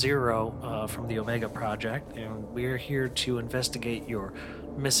brought Zero from the Omega Project, and we're here to investigate your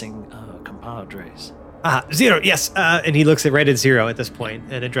missing compadres. Zero, yes. And he looks right at Zero at this point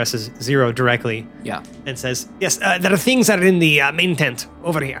and addresses Zero directly Yeah. and says, "Yes, there are things that are in the main tent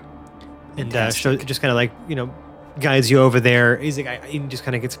over here." And just kind of like guides you over there. He's like, he just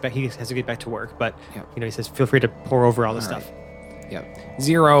kind of gets back. He has to get back to work, but Yep. he says, feel free to pour over all the stuff. Yep.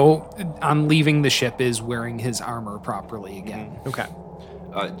 Zero, on leaving the ship, is wearing his armor properly again. Okay.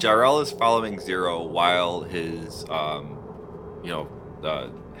 Jarrell is following Zero while his,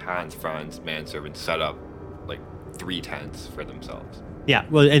 Hans Franz manservant set up like 3 tents for themselves. Yeah.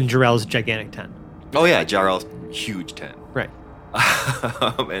 Well, and Jarrell's gigantic tent. Oh yeah, Jarrell's huge tent. Right.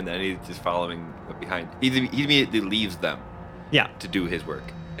 And then he's just following behind. He immediately leaves them Yeah. to do his work.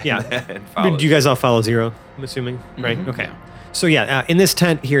 Yeah. And follows. Do you guys all follow Zero, I'm assuming? Right? Okay. So yeah, in this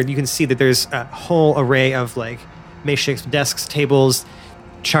tent here, you can see that there's a whole array of like makeshift desks, tables,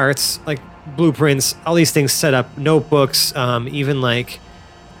 charts, like blueprints, all these things set up, notebooks, even like,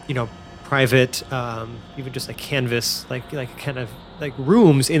 private, even just like canvas, like kind of like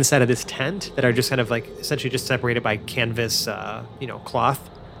rooms inside of this tent that are just kind of like essentially just separated by canvas, cloth.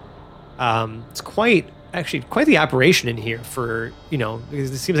 It's quite the operation in here for,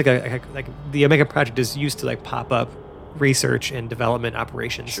 because it seems like the Omega Project is used to like pop up research and development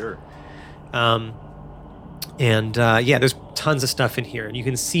operations. Sure. There's tons of stuff in here, and you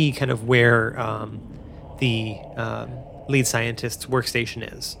can see kind of where the lead scientist's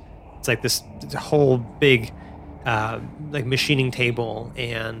workstation is. It's like this whole big like machining table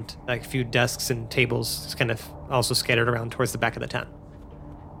and like a few desks and tables just kind of also scattered around towards the back of the tent.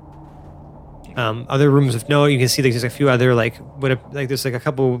 Other rooms of note, you can see there's a few other there's like a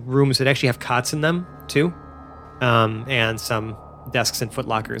couple rooms that actually have cots in them too, and some desks and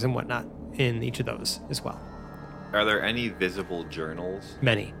footlockers and whatnot in each of those as well. Are there any visible journals?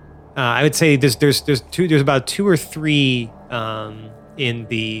 Many. I would say there's about 2 or 3 in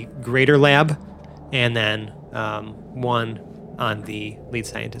the greater lab, and then 1 on the lead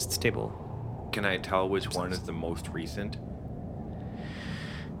scientist's table. Can I tell which one is the most recent?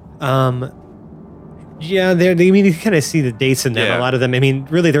 Yeah, you kind of see the dates in them. Yeah. A lot of them. I mean,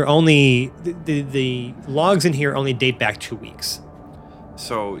 really, they're only the logs in here only date back 2 weeks.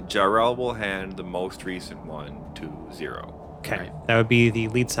 So Jarrell will hand the most recent one to Zero. Okay, Right. that would be the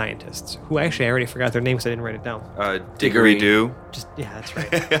lead scientists, who actually I already forgot their names. I didn't write it down. Diggory Doo. That's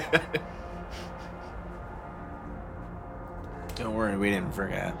right. Don't worry, we didn't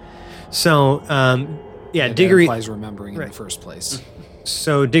forget. So, That Diggory. implies remembering in Right. the first place.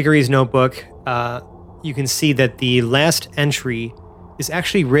 So Diggory's notebook, you can see that the last entry is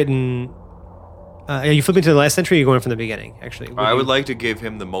actually written. Are you flipping to the last entry? Or are you going from the beginning? Actually, I would like to give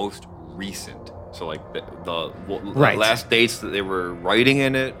him the most recent. So like the Right. last dates that they were writing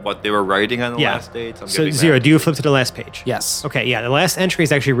in it, what they were writing on the Yeah. last dates. I'm So giving Zero, that. do you flip to the last page? Yes. Okay, yeah. The last entry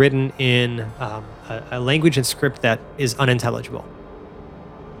is actually written in a language and script that is unintelligible.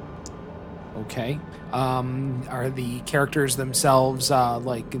 Okay. Are the characters themselves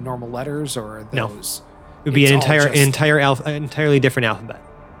like normal letters, or are No. those? It would be It's an all just- entirely different alphabet.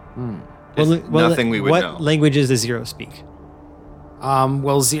 It's nothing we would what know. languages does Zero speak?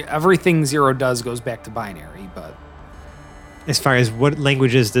 Everything Zero does goes back to binary, but As far as what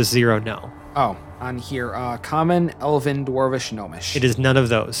languages does Zero know? on here, Common, Elven, Dwarvish, Gnomish. It is none of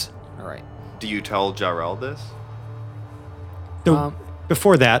those. All right. Do you tell Jarrell this? So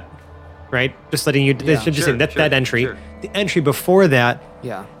before that, right? Just letting you. Yeah. Just saying that Sure, entry. sure. The entry before that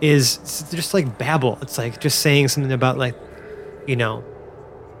Yeah. is just like babble. It's like just saying something about like,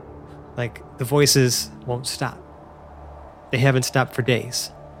 like the voices won't stop. They haven't stopped for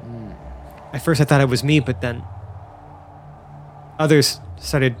days. At first I thought it was me, but then others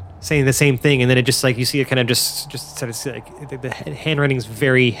started saying the same thing, and then it just like you see it kind of just started like the handwriting's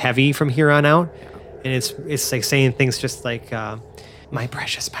very heavy from here on out, and it's like saying things just like my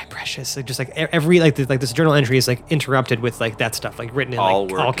precious, like just like every like this journal entry is like interrupted with like that stuff like written in All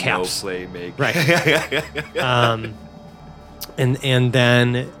like work, all caps. no play, make. Right. And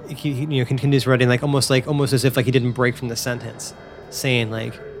then he continues writing like almost as if like he didn't break from the sentence, saying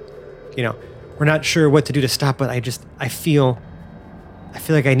like, we're not sure what to do to stop, but I feel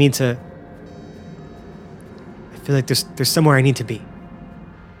like I need to. I feel like there's somewhere I need to be.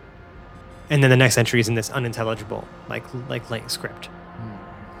 And then the next entry is in this unintelligible like script.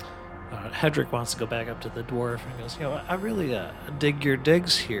 Hedrick wants to go back up to the dwarf and goes, I really dig your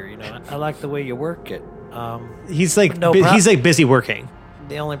digs here. I like the way you work it. He's like No he's like busy working.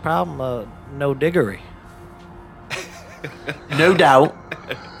 The only problem, no diggery. No doubt.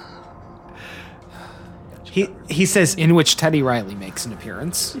 He says, In which Teddy Riley makes an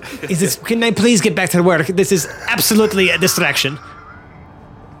appearance. he says, "Can I please get back to work? This is absolutely a distraction."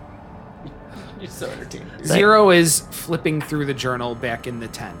 You're so entertaining. Zero is flipping through the journal back in the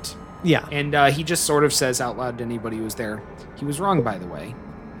tent. Yeah. And he just sort of says out loud to anybody who's there, he was wrong, by the way.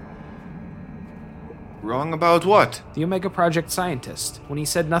 Wrong about what? The Omega Project scientist, when he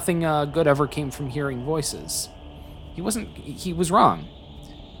said nothing good ever came from hearing voices. He was wrong.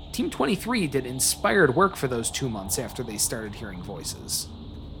 Team 23 did inspired work for those 2 months after they started hearing voices.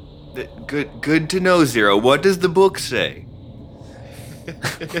 Good to know, Zero. What does the book say?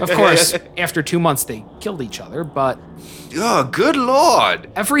 Of course, after 2 months they killed each other, but Oh, good lord!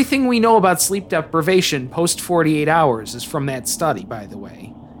 everything we know about sleep deprivation post 48 hours is from that study, by the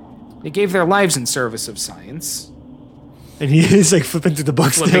way. They gave their lives in service of science. And he's like flipping through the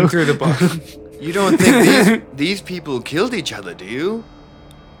books. Flipping now. through the book. You don't think these people killed each other, do you?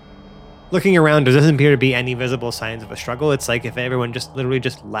 Looking around, there doesn't appear to be any visible signs of a struggle. It's like if everyone just literally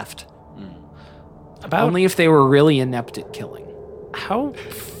just left. About Only if they were really inept at killing. how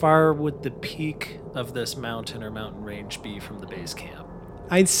far would the peak of this mountain or mountain range be from the base camp?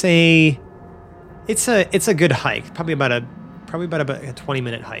 I'd say it's a good hike. Probably about a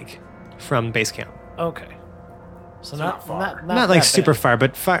 20-minute hike from base camp. Okay. So not far. Not like that super bad. far,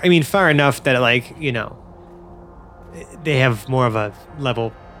 but far. I mean, far enough that like they have more of a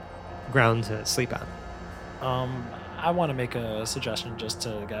level ground to sleep on. I want to make a suggestion just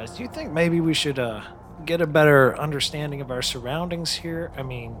to guys. Do you think maybe we should get a better understanding of our surroundings here? I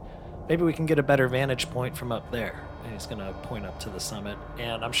mean, maybe we can get a better vantage point from up there. And he's gonna point up to the summit,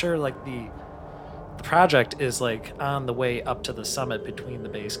 and I'm sure like the project is like on the way up to the summit between the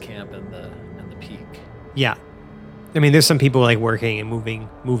base camp and the peak. Yeah, I mean, there's some people like working and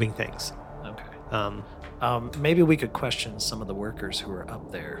moving things. Okay. Maybe we could question some of the workers who are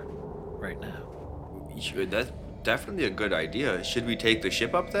up there right now. That's definitely a good idea. Should we take the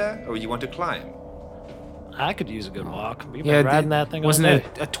ship up there, or you want to climb? I could use a good walk. We've Yeah, been riding that thing all wasn't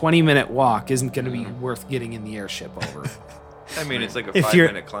day. it a 20-minute walk isn't going to be worth getting in the airship over. I mean, it's like a If you're-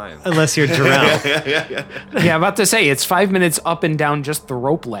 5-minute climb. Unless you're Jarrell. Yeah, about to say, it's 5 minutes up and down just the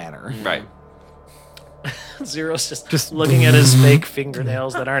rope ladder. Right. Zero's just looking at his fake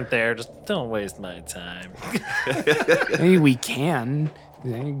fingernails that aren't there. Just don't waste my time. Maybe we can.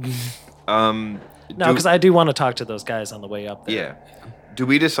 No, Do- because I do want to talk to those guys on the way up there. Yeah. Do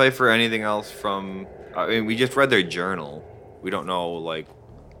we decipher anything else from? I mean, we just read their journal. We don't know like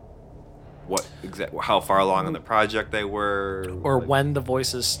how far along in the project they were, Or like- when the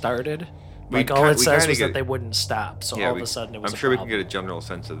voices started. We Like all ki- it we says kinda was get- that they wouldn't stop. So Yeah, all of a sudden it was I'm a sure we can problem. get a general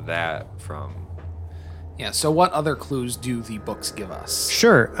sense of that from. Yeah, so what other clues do the books give us?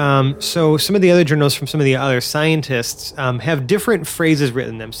 Sure. So some of the other journals from some of the other scientists have different phrases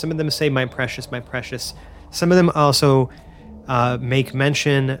written in them. Some of them say "my precious, my precious." Some of them also make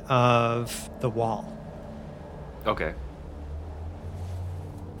mention of the wall. Okay.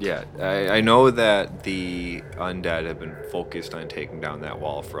 Yeah, I know that the undead have been focused on taking down that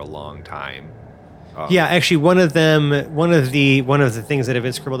wall for a long time. Yeah, actually, one of the things that have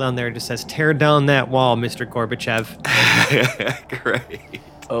been scribbled on there just says, "Tear down that wall, Mr. Gorbachev." Great.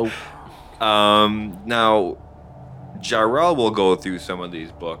 Oh, Now, Jarrell will go through some of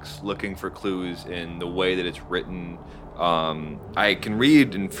these books looking for clues in the way that it's written. I can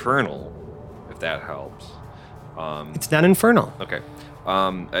read Infernal, if that helps. It's not infernal. Okay.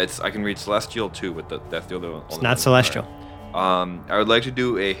 I can read Celestial too, but that's the other one. It's not celestial. I would like to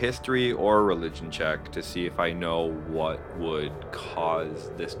do a history or religion check to see if I know what would cause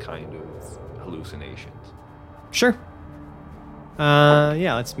this kind of hallucinations. Sure.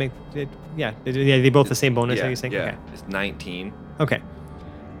 Yeah. Let's make it. Yeah. They both the same bonus. yeah, Are you saying? yeah. Okay. It's 19. Okay.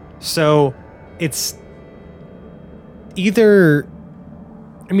 So it's either.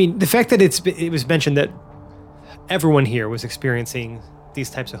 I mean, the fact that it was mentioned that everyone here was experiencing these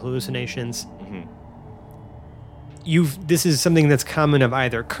types of hallucinations. Mhm. This is something that's common of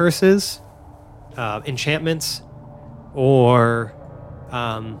either curses, enchantments, or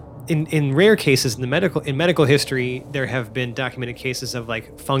in rare cases in medical history there have been documented cases of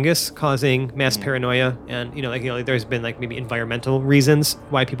like fungus causing mass paranoia, and there's been like maybe environmental reasons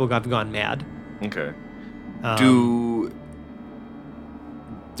why people have gone mad. Okay.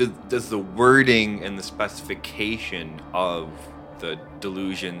 Does the wording and the specification of the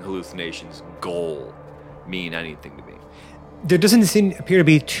delusion hallucinations goal mean anything to me? There doesn't appear to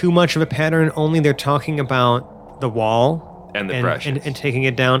be too much of a pattern. Only they're talking about the wall And the precious. and taking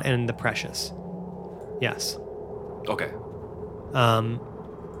it down, and the precious. Yes. Okay.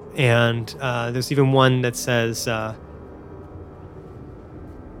 And there's even one that says,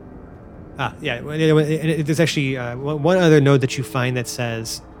 there's actually one other note that you find that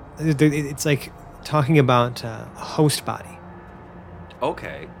says, it's like talking about a host body.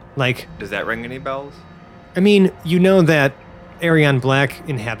 Okay. Like, Does that ring any bells? I mean, you know that Arion Black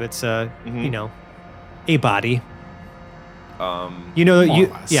inhabits a body. Um, You know, More or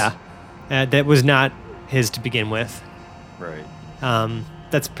less. that was not his to begin with. Right.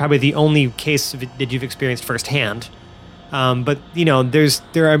 That's probably the only case of it that you've experienced firsthand. But it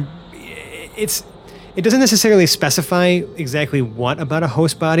doesn't necessarily specify exactly what about a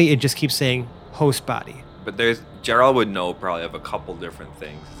host body. It just keeps saying host body. But Gerald would know probably of a couple different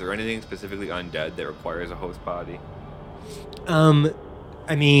things. Is there anything specifically undead that requires a host body?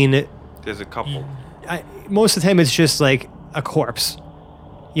 I mean, There's a couple. most of the time it's just like a corpse,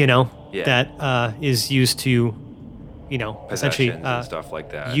 Yeah. that is used to, essentially Possessions and stuff like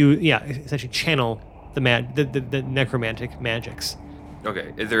that. essentially channel the necromantic magics.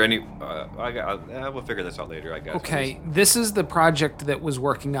 Okay. Is there any? We'll figure this out later, I guess. Okay, this is the project that was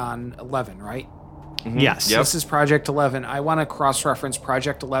working on 11, right? Yes. Yep. This is Project 11. I want to cross-reference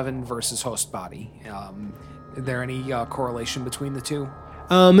Project 11 versus Host Body. Is there any correlation between the two?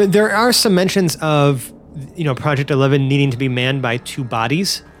 There are some mentions of, Project 11 needing to be manned by 2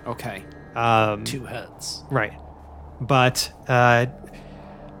 bodies. Okay. 2 heads. Right. But,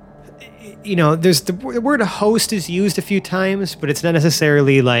 there's the word host is used a few times, but it's not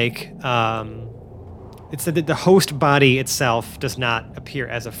necessarily like, it's that the host body itself does not appear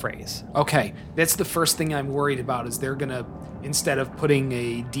as a phrase. Okay, that's the first thing I'm worried about is they're going to, instead of putting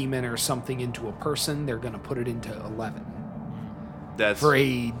a demon or something into a person, they're going to put it into 11. That's For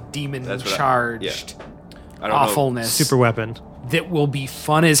a demon-charged I don't know. awfulness Super weapon. that will be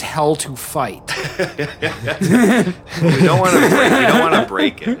fun as hell to fight. We don't want to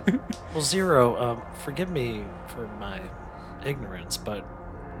break it. Well, Zero, forgive me for my ignorance, but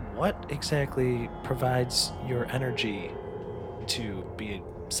what exactly provides your energy to be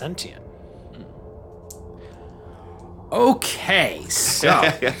sentient? Okay, so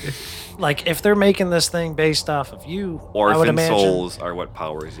Like, if they're making this thing based off of you, I would Orphan imagine. souls are what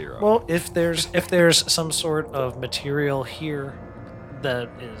power Zero. Well, if there's some sort of material here that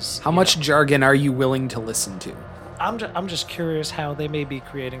is how much jargon are you willing to listen to? I'm just curious how they may be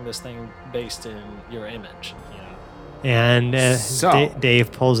creating this thing based in your image. And So-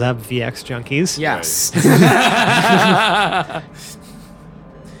 Dave pulls up VX Junkies. Yes.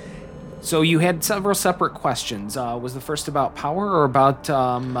 So you had several separate questions. Was the first about power or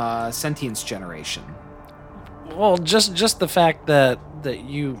about sentience generation? Well, just the fact that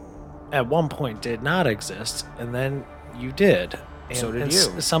you at one point did not exist and then you did. And, So did and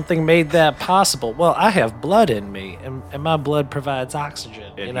you. Something made that possible. Well, I have blood in me, and my blood provides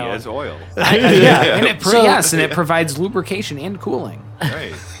oxygen. and he has oil. Yeah, And it and it provides lubrication and cooling.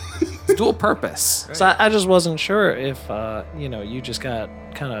 Right. It's dual purpose. So I just wasn't sure if you just got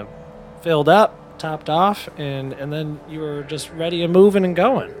kind of filled up, topped off, and then you were just ready and moving and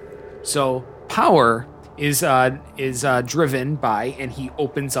going. So power is driven by, and he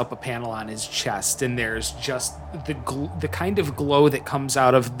opens up a panel on his chest, and there's just the kind of glow that comes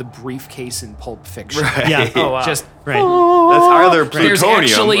out of the briefcase in Pulp Fiction. Yeah. Oh, wow. Just Right. That's either There's plutonium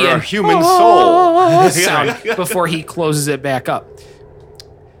actually or a a human soul. sound before he closes it back up.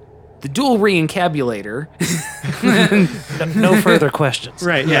 The dual re-encabulator. No further questions.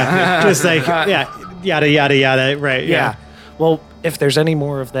 Right. Yeah. Just like, yada, yada, yada. Right. Yeah. Well, if there's any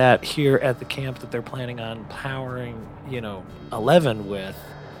more of that here at the camp that they're planning on powering, 11 with,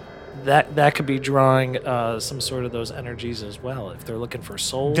 that could be drawing some sort of those energies as well. If they're looking for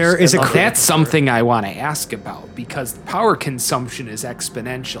souls, There is and a- looking That's for- something I want to ask about because power consumption is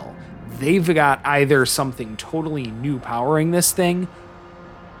exponential. They've got either something totally new powering this thing,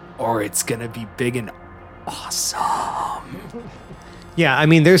 or it's going to be big and awesome. Yeah, I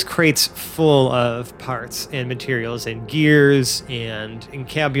mean, there's crates full of parts and materials and gears and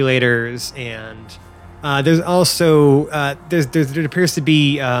encabulators, and there's also there appears to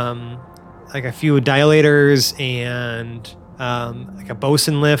be like a few dilators and like a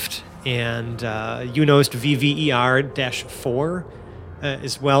bosun lift and UNOST VVER-4,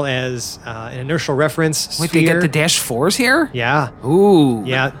 as well as an inertial reference Wait, they sphere. got the -4s here? Yeah, Ooh.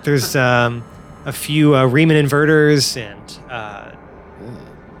 yeah. There's a few Riemann inverters and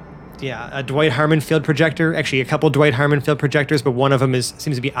a Dwight Harmon field projector. Actually, a couple Dwight Harmon field projectors, but one of them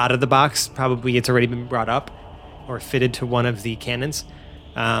seems to be out of the box. Probably it's already been brought up or fitted to one of the cannons.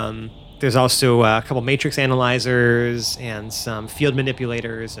 There's also a couple matrix analyzers and some field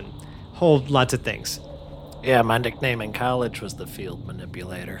manipulators and whole lots of things. Yeah, my nickname in college was the field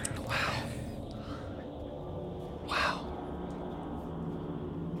manipulator.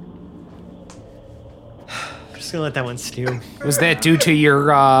 I'm just gonna let that one stew. Was that due to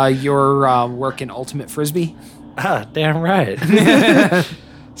your work in Ultimate Frisbee? Ah, damn right.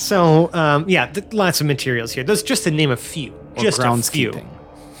 So lots of materials here. Those just to name a few. Or Just a few.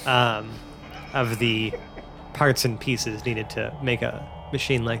 groundskeeping? Of the parts and pieces needed to make a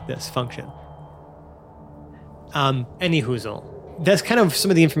machine like this function. Any hoozle. That's kind of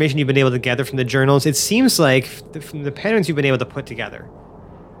some of the information you've been able to gather from the journals. It seems like from the patterns you've been able to put together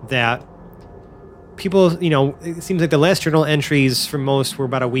that people, it seems like the last journal entries for most were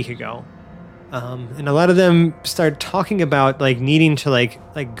about a week ago. And a lot of them start talking about like needing to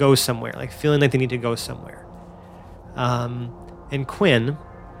like go somewhere, like feeling like they need to go somewhere. And Quinn,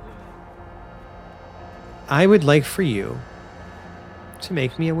 I would like for you to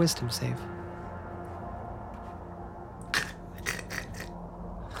make me a wisdom save.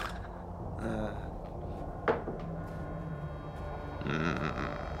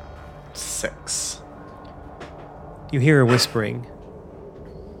 6. You hear her whispering.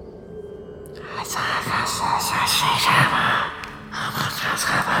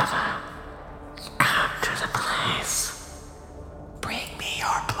 Come to the place. Bring me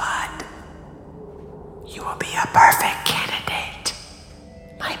your blood. You will be a perfect candidate,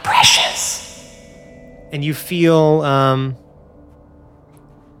 my precious. And you feel, well,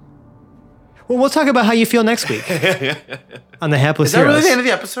 we'll talk about how you feel next week on the Hapless Is that Heroes. really the end of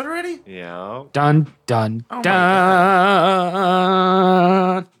the episode already? Yeah. Dun, dun, Oh my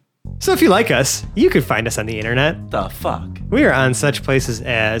dun. So if you like us, you can find us on the internet. The fuck? We are on such places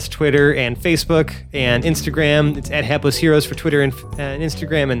as Twitter and Facebook and Instagram. It's at Hapless Heroes for Twitter and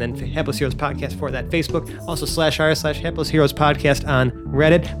Instagram, and then Hapless Heroes Podcast for that Facebook. Also /r/Hapless Heroes Podcast on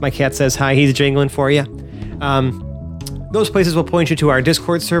Reddit. My cat says hi. He's jingling for you. Those places will point you to our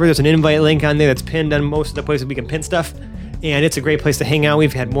Discord server. There's an invite link on there that's pinned on most of the places we can pin stuff. And it's a great place to hang out.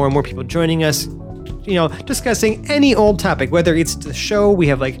 We've had more and more people joining us, discussing any old topic, whether it's the show. We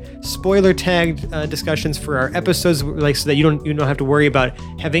have like spoiler tagged discussions for our episodes, like so that you don't have to worry about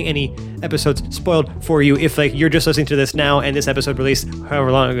having any episodes spoiled for you. If like you're just listening to this now and this episode released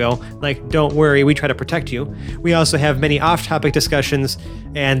however long ago, like don't worry, we try to protect you. We also have many off-topic discussions,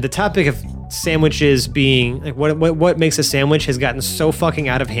 and the topic of sandwiches being like what makes a sandwich has gotten so fucking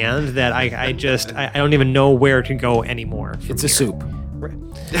out of hand that I don't even know where to go anymore. It's a soup.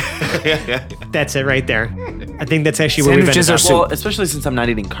 That's it right there. I think that's actually where Sandwiches we've are been. soup. Well, especially since I'm not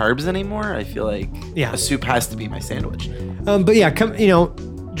eating carbs anymore, I feel like Yeah. a soup has to be my sandwich. But yeah, come,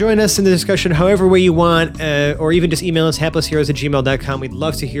 join us in the discussion however way you want, or even just email us haplessheroes@gmail.com. We'd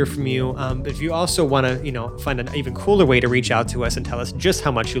love to hear from you. But if you also want to, find an even cooler way to reach out to us and tell us just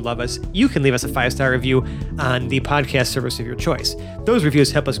how much you love us, you can leave us a 5-star review on the podcast service of your choice. Those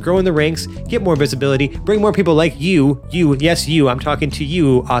reviews help us grow in the ranks, get more visibility, bring more people like you, yes, you, I'm talking to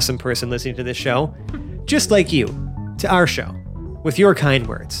you, awesome person listening to this show, just like you, to our show, with your kind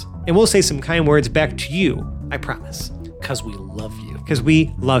words. And we'll say some kind words back to you, I promise. Because we love you. Because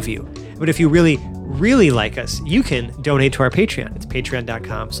we love you. But if you really, really like us, you can donate to our Patreon. It's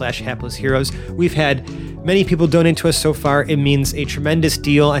patreon.com/haplessheroes. We've had many people donate to us so far. It means a tremendous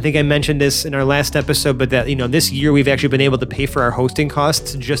deal. I think I mentioned this in our last episode, but that, this year we've actually been able to pay for our hosting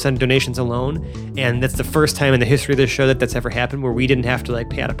costs just on donations alone. And that's the first time in the history of this show that that's ever happened, where we didn't have to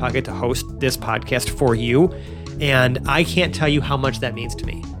pay out of pocket to host this podcast for you. And I can't tell you how much that means to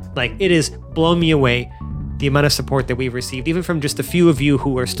me. It has blown me away, the amount of support that we've received, even from just a few of you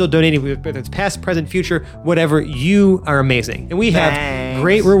who are still donating, whether it's past, present, future, whatever. You are amazing. And we have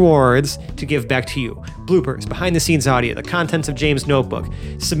great rewards to give back to you. Bloopers, behind the scenes audio, the contents of James' notebook,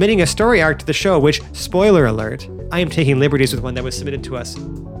 submitting a story arc to the show, which, spoiler alert, I am taking liberties with one that was submitted to us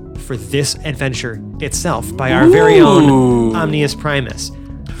for this adventure itself by our very own Omnius Primus.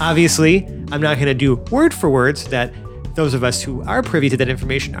 Obviously, I'm not going to do word for word so that those of us who are privy to that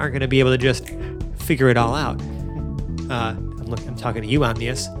information aren't going to be able to just figure it all out. I'm talking to you,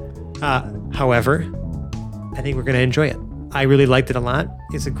 Omnius. However, I think we're going to enjoy it. I really liked it a lot.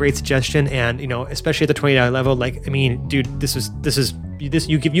 It's a great suggestion, and especially at the $20 level. Dude,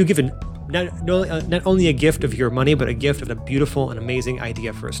 you've given not only a gift of your money, but a gift of a beautiful and amazing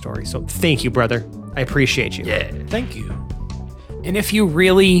idea for a story. So thank you, brother. I appreciate you. Yeah, thank you. And if you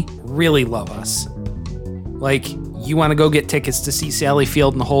really, really love us, you want to go get tickets to see Sally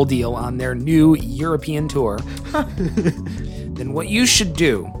Field and the whole deal on their new European tour, then what you should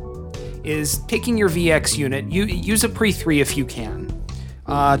do is taking your VX unit, use a Pre-3 if you can.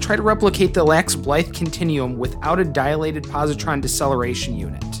 Try to replicate the Lax Blythe Continuum without a dilated positron deceleration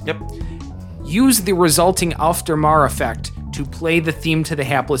unit. Yep. Use the resulting Auf der Mar effect to play the theme to the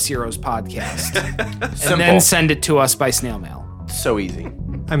Hapless Heroes podcast. And then send it to us by snail mail. So easy.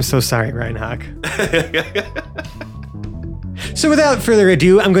 I'm so sorry, Ryan Hawk. So without further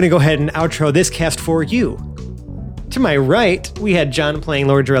ado, I'm going to go ahead and outro this cast for you. To my right, we had John playing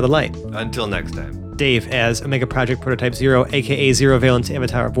Lord Jarrell the Light. Until next time. Dave as Omega Project Prototype Zero, aka Zero Valence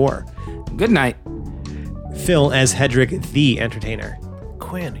Avatar of War. Good night. Phil as Hedrick the Entertainer.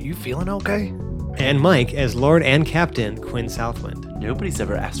 Quinn, are you feeling okay? And Mike as Lord and Captain Quinn Southwind. Nobody's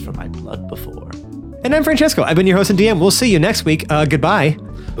ever asked for my blood before. And I'm Francesco. I've been your host and DM. We'll see you next week. Goodbye.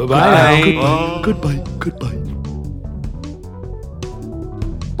 Bye-bye. Goodbye. Goodbye.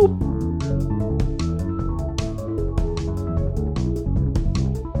 Boop.